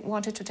that they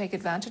wanted to take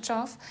advantage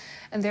of,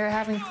 and they're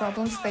having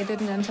problems they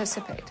didn't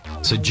anticipate.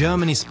 So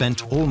Germany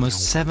spent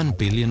almost $7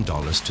 billion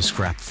to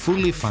scrap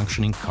fully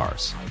functioning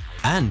cars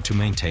and to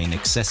maintain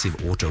excessive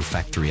auto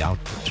factory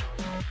output.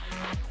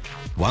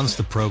 Once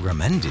the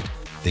program ended,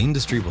 the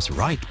industry was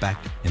right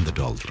back in the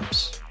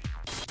doldrums.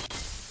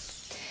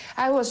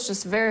 I was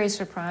just very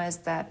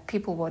surprised that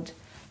people would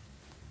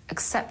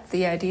accept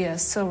the idea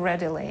so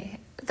readily.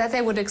 That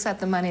they would accept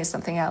the money is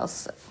something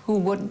else, who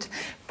wouldn't?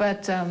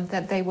 But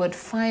that they would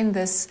find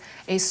this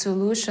a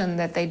solution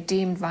that they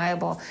deemed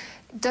viable.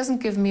 It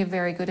doesn't give me a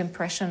very good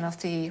impression of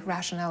the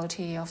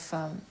rationality of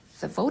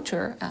the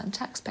voter and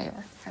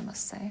taxpayer, I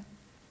must say.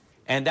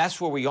 And that's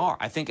where we are.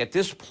 I think at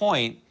this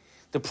point,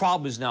 the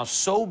problem is now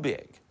so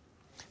big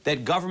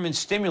that government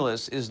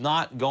stimulus is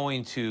not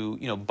going to,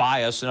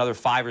 buy us another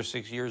 5 or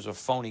 6 years of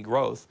phony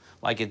growth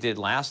like it did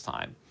last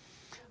time.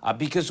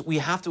 Because we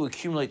have to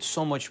accumulate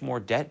so much more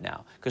debt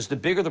now. Because the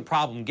bigger the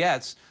problem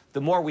gets,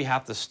 the more we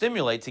have to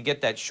stimulate to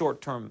get that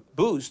short-term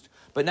boost.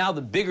 But now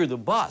the bigger the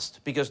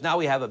bust, because now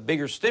we have a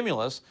bigger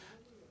stimulus,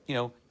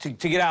 to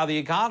get out of the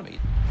economy.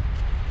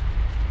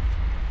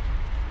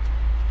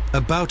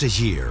 About a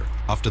year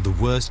after the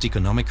worst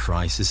economic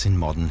crisis in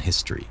modern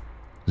history,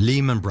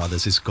 Lehman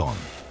Brothers is gone.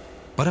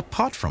 But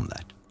apart from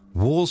that,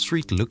 Wall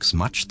Street looks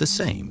much the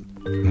same.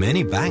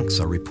 Many banks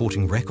are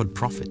reporting record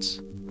profits.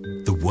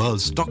 The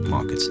world's stock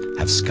markets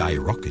have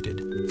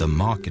skyrocketed. The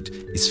market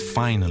is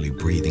finally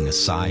breathing a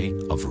sigh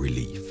of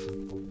relief.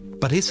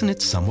 But isn't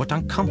it somewhat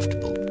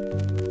uncomfortable?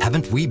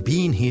 Haven't we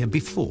been here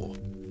before?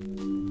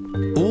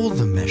 All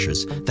the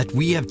measures that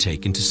we have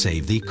taken to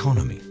save the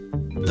economy,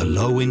 the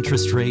low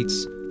interest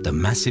rates, the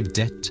massive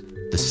debt,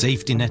 the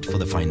safety net for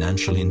the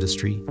financial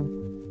industry,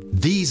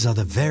 these are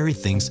the very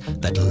things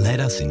that led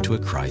us into a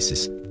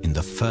crisis in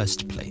the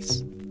first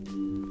place.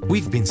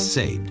 We've been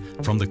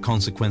saved from the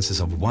consequences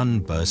of one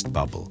burst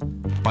bubble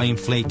by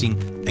inflating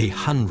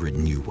 100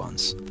 new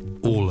ones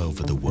all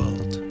over the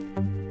world.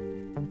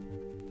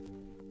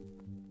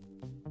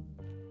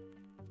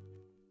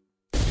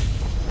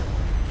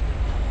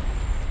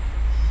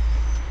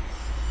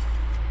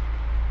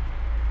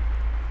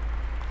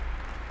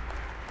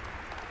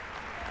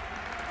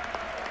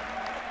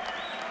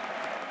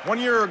 One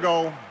year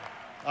ago,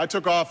 I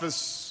took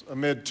office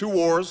amid 2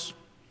 wars,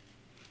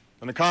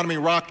 an economy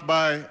rocked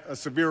by a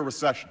severe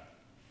recession,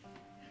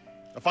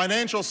 a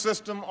financial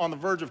system on the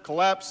verge of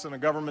collapse, and a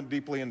government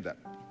deeply in debt.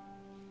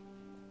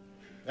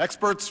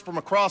 Experts from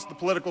across the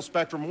political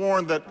spectrum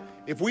warned that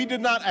if we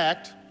did not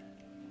act,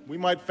 we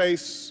might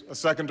face a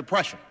second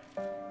depression.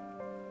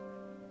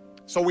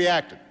 So we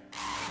acted,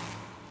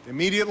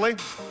 immediately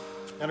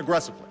and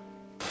aggressively.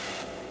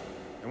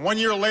 And 1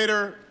 year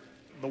later,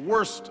 the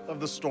worst of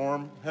the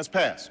storm has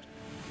passed.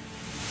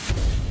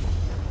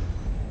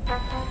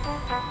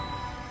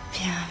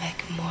 Viens avec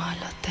moi à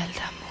l'hôtel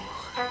d'amour.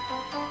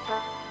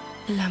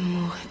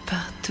 L'amour est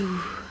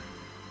partout.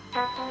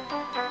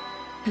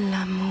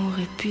 L'amour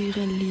est pur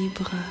et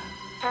libre.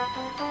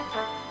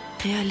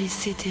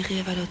 Réaliser tes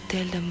rêves à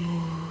l'hôtel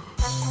d'amour.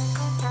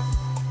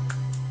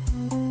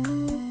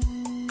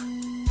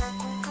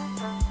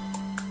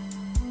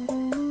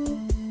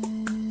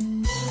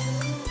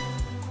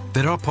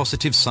 There are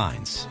positive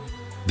signs.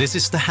 This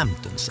is the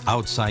Hamptons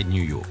outside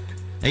New York,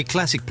 a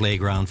classic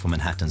playground for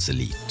Manhattan's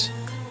elite.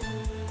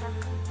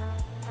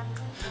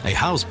 A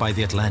house by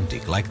the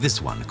Atlantic like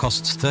this one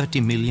costs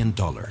 $30 million.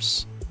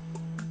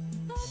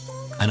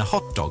 And a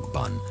hot dog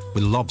bun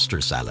with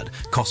lobster salad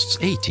costs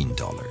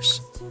 $18.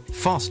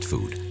 Fast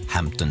food,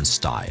 Hampton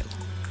style.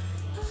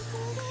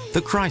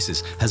 The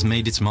crisis has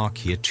made its mark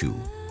here too.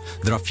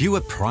 There are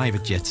fewer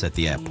private jets at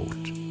the airport.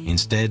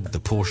 Instead, the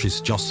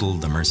Porsches jostle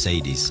the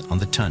Mercedes on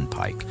the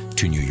turnpike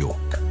to New York.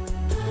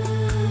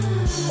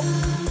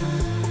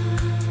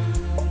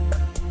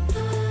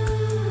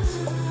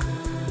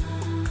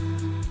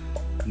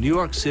 New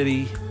York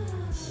City,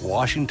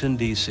 Washington,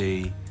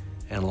 D.C.,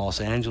 and Los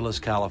Angeles,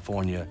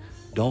 California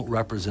don't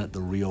represent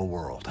the real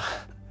world.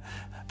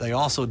 They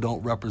also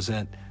don't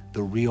represent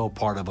the real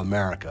part of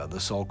America, the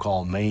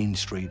so-called Main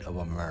Street of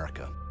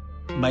America.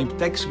 My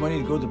tax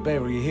money go to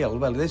Beverly Hills.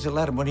 Well, there's a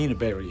lot of money in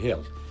Beverly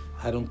Hills.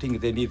 I don't think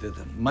they needed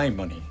my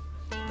money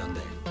down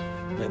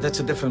there.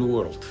 That's a different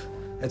world.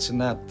 That's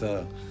not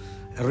a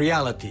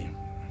reality,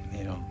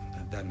 you know,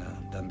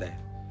 than that.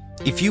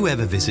 If you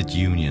ever visit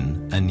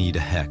Union and need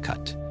a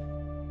haircut,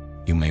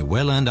 you may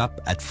well end up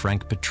at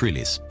Frank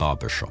Petrilli's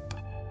barbershop.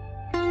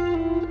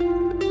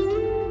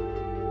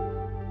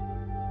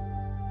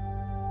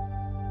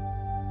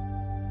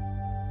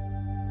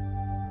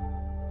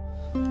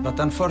 But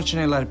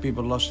unfortunately, a lot of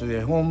people lost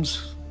their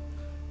homes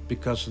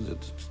because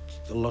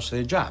they lost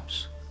their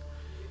jobs.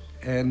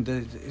 And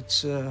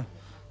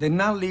they're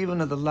now living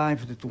the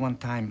life that one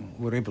time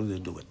were able to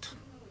do it.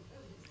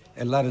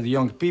 A lot of the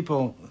young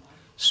people,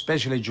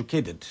 especially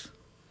educated,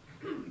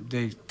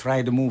 they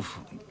try to move,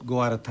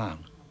 go out of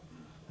town.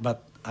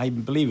 But I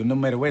believe no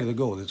matter where they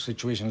go, the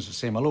situation is the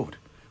same all over.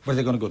 Where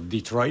they're going to go,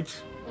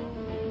 Detroit?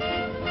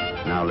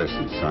 Now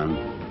listen, son.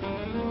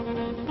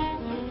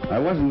 I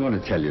wasn't going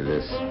to tell you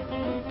this,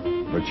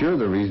 but you're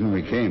the reason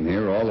we came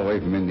here all the way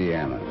from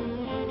Indiana.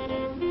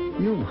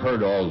 You've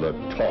heard all the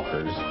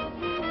talkers.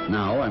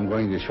 Now I'm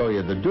going to show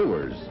you the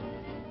doers.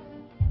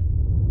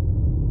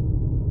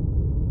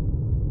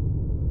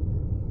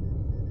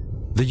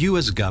 The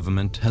US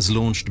government has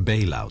launched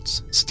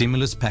bailouts,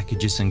 stimulus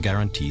packages and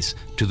guarantees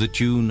to the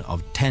tune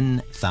of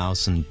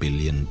 $10,000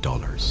 billion.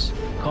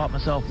 Caught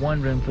myself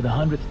wondering for the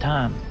 100th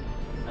time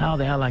how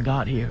the hell I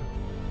got here.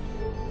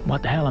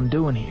 What the hell I'm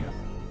doing here.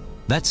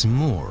 That's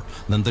more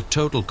than the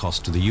total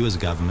cost to the US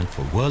government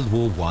for World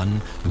War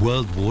I,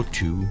 World War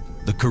II,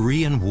 the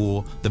Korean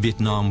War, the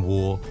Vietnam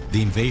War,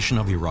 the invasion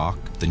of Iraq,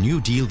 the New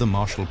Deal, the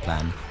Marshall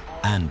Plan,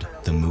 and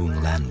the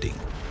moon landing.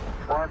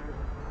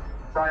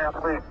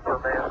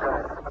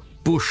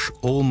 Bush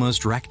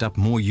almost racked up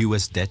more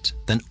US debt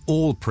than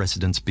all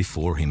presidents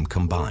before him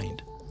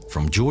combined,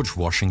 from George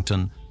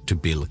Washington to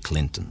Bill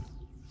Clinton.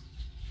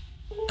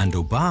 And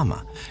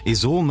Obama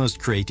is almost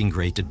creating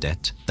greater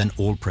debt than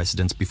all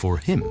presidents before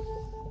him,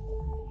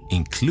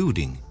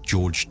 including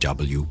George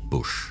W.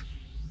 Bush.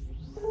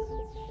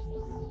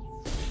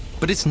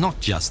 But it's not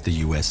just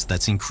the US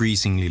that's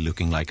increasingly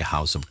looking like a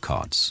house of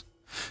cards.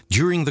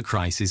 During the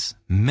crisis,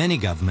 many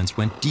governments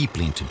went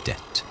deeply into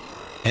debt.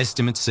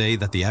 Estimates say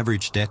that the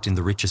average debt in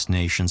the richest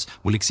nations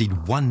will exceed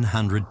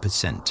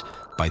 100%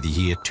 by the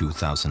year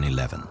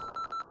 2011.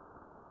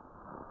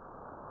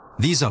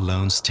 These are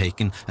loans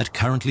taken at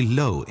currently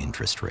low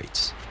interest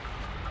rates.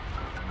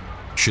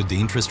 Should the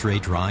interest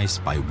rate rise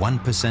by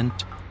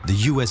 1%, the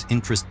US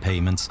interest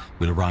payments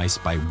will rise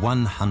by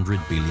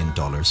 $100 billion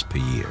per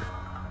year.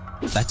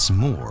 That's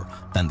more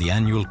than the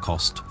annual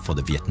cost for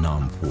the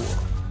Vietnam War.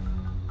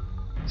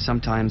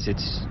 Sometimes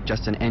it's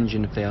just an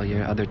engine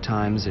failure, other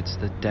times it's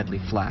the deadly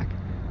flak.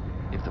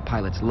 If the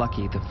pilot's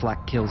lucky, the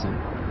flak kills him.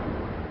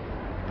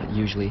 But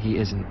usually he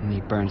isn't, and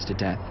he burns to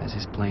death as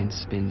his plane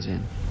spins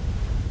in.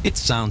 It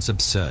sounds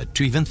absurd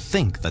to even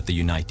think that the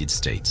United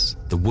States,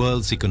 the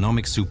world's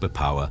economic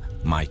superpower,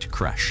 might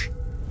crash.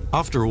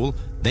 After all,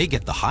 they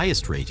get the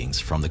highest ratings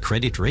from the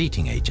credit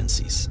rating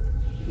agencies.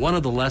 One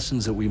of the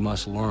lessons that we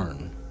must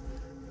learn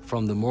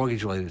from the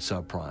mortgage-related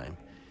subprime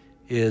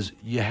is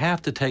you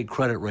have to take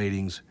credit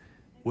ratings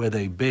with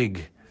a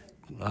big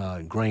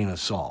grain of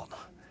salt.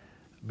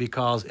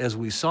 Because as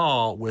we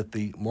saw with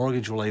the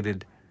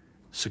mortgage-related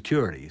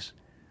securities,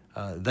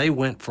 they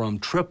went from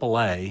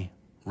AAA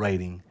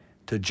rating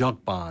to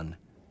junk bond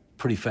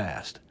pretty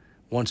fast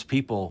once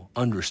people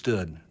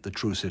understood the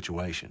true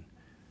situation.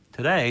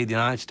 Today, the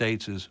United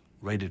States is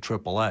rated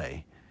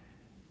AAA,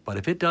 but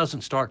if it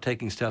doesn't start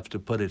taking steps to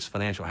put its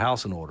financial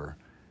house in order,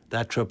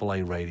 that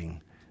AAA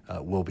rating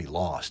will be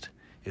lost.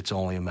 It's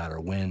only a matter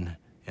of when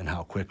and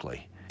how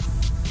quickly.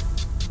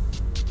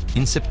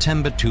 In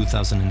September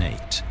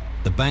 2008,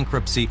 The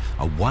bankruptcy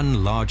of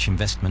one large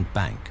investment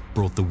bank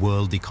brought the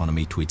world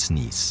economy to its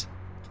knees.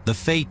 The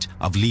fate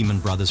of Lehman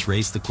Brothers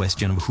raised the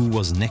question of who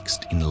was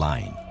next in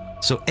line,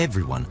 so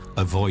everyone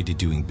avoided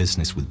doing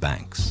business with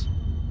banks.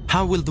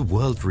 How will the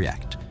world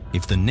react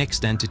if the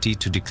next entity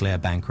to declare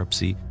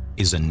bankruptcy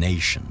is a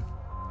nation?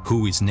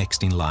 Who is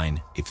next in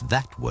line if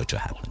that were to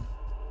happen?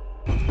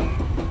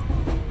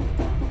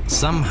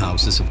 Some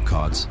houses of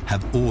cards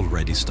have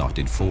already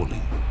started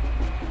falling.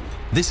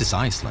 This is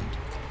Iceland,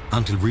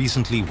 until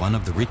recently one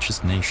of the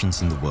richest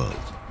nations in the world.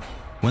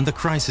 When the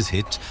crisis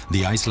hit,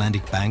 the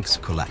Icelandic banks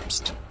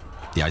collapsed.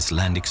 The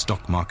Icelandic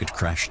stock market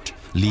crashed,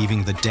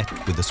 leaving the debt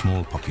with a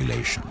small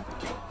population.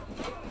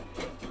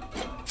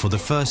 For the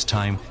first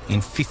time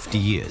in 50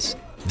 years,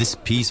 this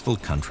peaceful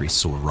country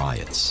saw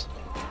riots.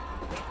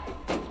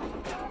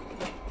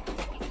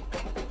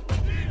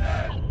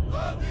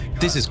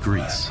 This is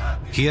Greece.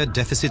 Here,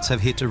 deficits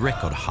have hit a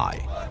record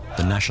high.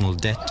 The national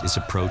debt is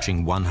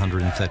approaching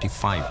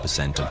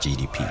 135% of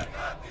GDP.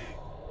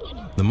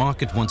 The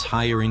market wants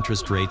higher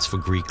interest rates for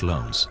Greek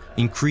loans,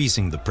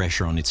 increasing the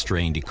pressure on its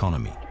strained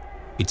economy.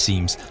 It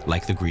seems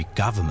like the Greek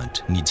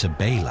government needs a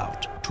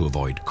bailout to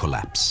avoid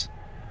collapse.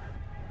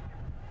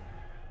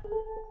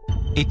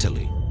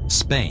 Italy,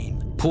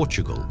 Spain,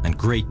 Portugal, and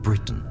Great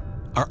Britain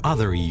are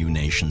other EU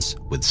nations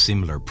with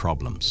similar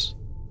problems.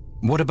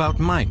 What about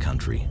my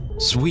country,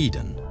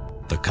 Sweden?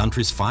 The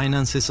country's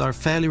finances are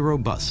fairly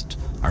robust.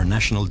 Our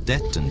national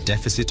debt and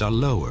deficit are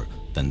lower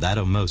than that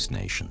of most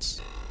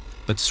nations.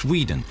 But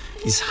Sweden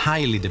is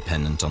highly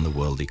dependent on the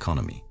world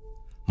economy.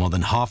 More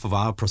than half of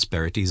our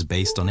prosperity is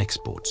based on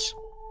exports.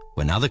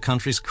 When other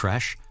countries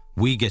crash,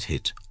 we get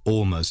hit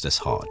almost as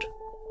hard.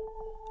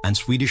 And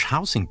Swedish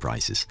housing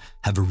prices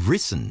have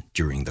risen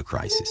during the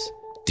crisis,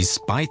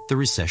 despite the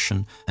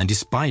recession and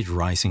despite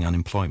rising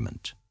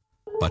unemployment.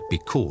 But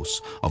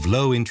because of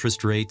low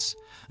interest rates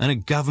and a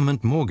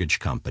government mortgage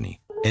company,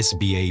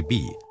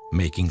 SBAB,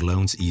 making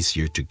loans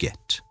easier to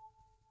get.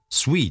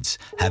 Swedes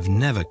have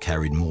never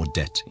carried more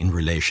debt in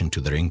relation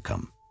to their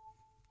income.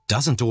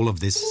 Doesn't all of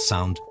this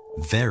sound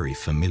very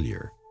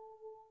familiar?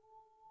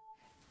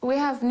 We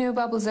have new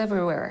bubbles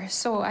everywhere,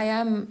 so I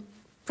am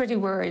pretty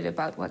worried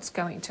about what's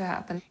going to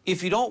happen.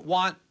 If you don't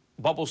want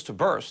bubbles to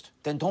burst,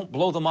 then don't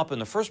blow them up in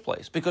the first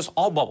place, because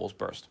all bubbles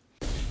burst.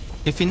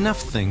 If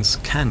enough things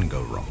can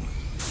go wrong,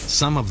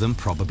 some of them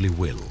probably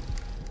will.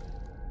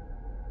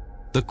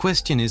 The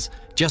question is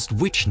just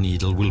which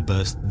needle will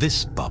burst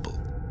this bubble?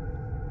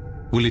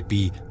 Will it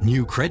be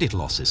new credit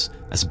losses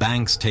as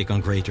banks take on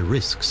greater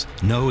risks,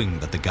 knowing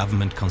that the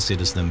government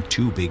considers them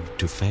too big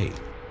to fail?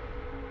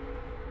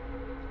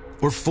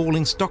 Or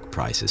falling stock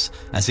prices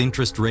as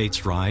interest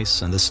rates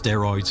rise and the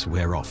steroids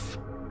wear off?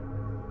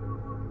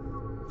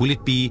 Will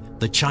it be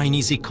the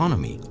Chinese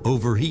economy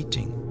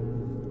overheating?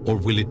 Or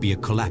will it be a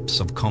collapse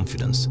of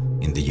confidence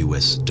in the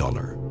US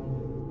dollar?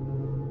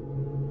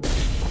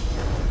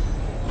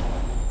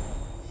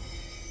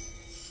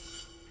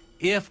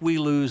 If we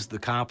lose the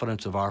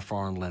confidence of our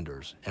foreign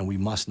lenders, and we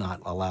must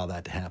not allow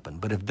that to happen,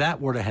 but if that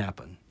were to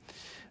happen,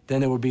 then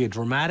there would be a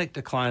dramatic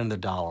decline in the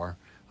dollar,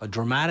 a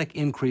dramatic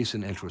increase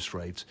in interest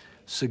rates,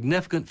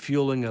 significant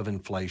fueling of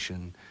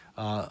inflation,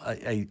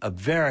 a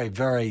very,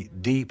 very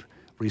deep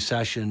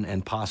recession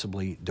and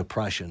possibly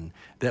depression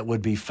that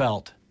would be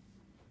felt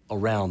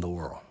around the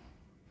world.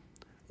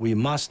 We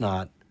must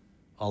not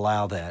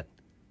allow that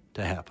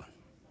to happen.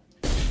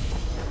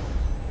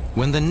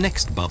 When the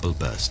next bubble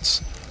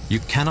bursts, you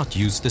cannot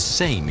use the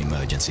same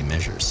emergency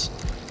measures.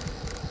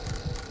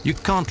 You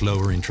can't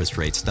lower interest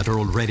rates that are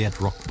already at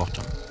rock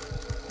bottom.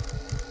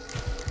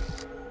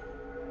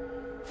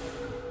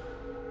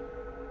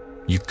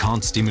 You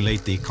can't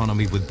stimulate the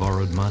economy with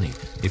borrowed money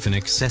if an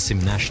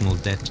excessive national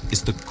debt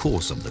is the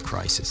cause of the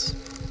crisis.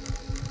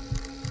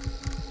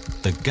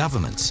 The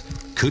governments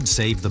could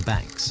save the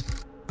banks,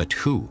 but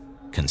who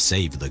can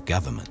save the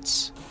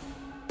governments?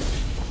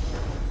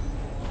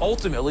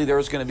 Ultimately,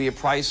 there's going to be a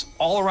price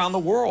all around the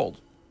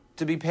world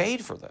to be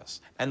paid for this.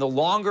 And the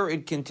longer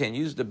it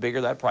continues, the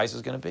bigger that price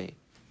is going to be.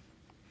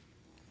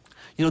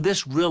 You know,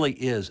 this really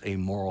is a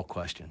moral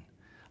question.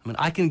 I mean,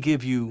 I can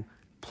give you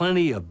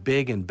plenty of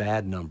big and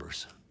bad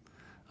numbers.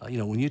 You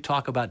know, when you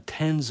talk about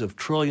tens of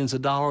trillions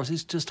of dollars,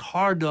 it's just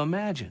hard to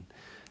imagine.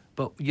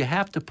 But you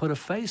have to put a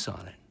face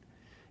on it.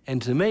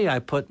 And to me, I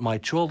put my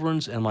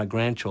children's and my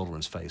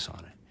grandchildren's face on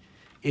it.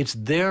 It's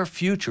their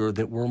future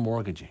that we're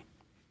mortgaging.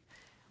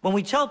 When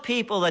we tell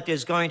people that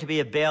there's going to be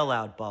a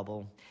bailout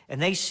bubble,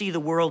 and they see the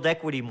world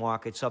equity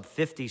markets up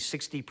 50,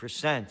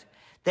 60%,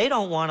 they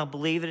don't want to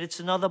believe that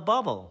it's another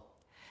bubble.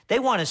 They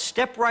want to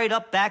step right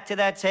up back to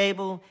that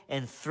table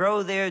and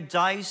throw their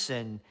dice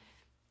and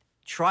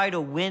try to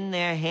win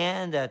their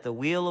hand at the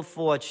wheel of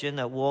fortune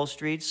that Wall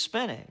Street's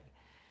spinning.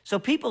 So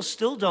people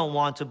still don't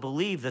want to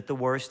believe that the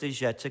worst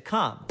is yet to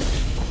come.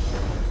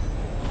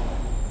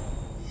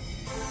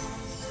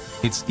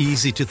 It's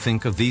easy to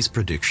think of these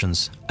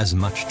predictions as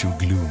much too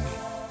gloomy,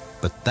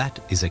 but that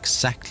is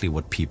exactly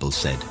what people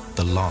said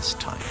the last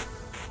time.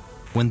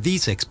 when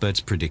these experts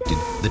predicted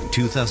the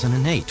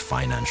 2008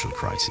 financial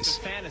crisis.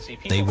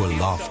 They were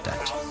laughed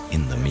at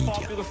in the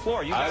media.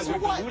 You guys are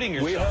deluding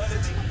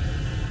yourselves.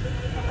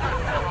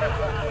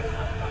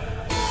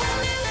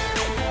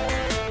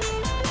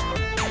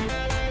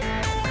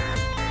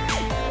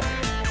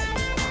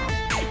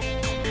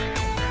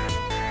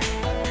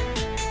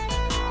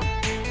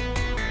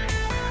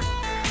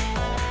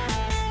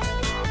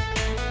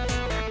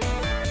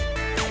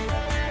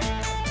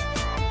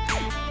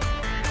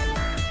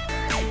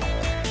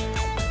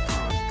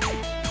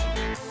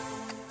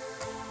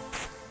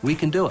 We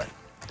can do it,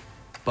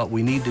 but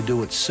we need to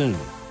do it soon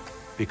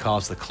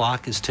because the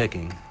clock is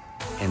ticking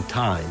and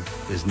time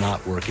is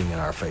not working in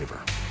our favor.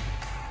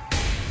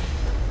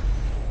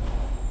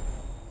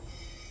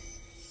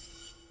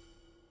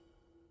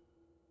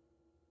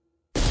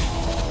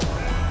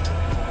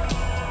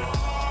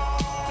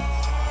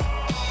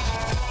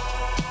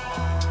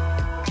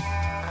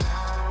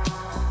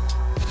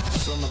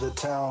 Some of the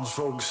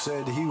townsfolk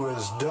said he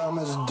was dumb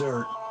as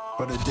dirt,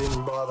 but it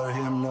didn't bother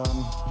him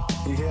none.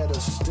 He had a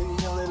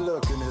steely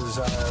look in his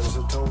eyes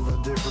that told a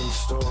different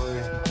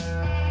story.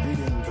 He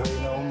didn't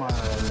pay no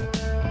mind.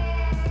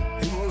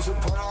 He was a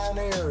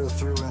pioneer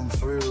through and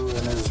through,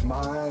 and his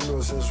mind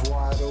was as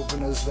wide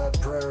open as that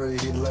prairie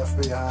he'd left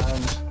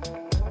behind.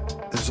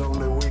 His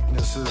only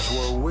weaknesses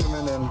were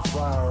women and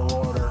fire,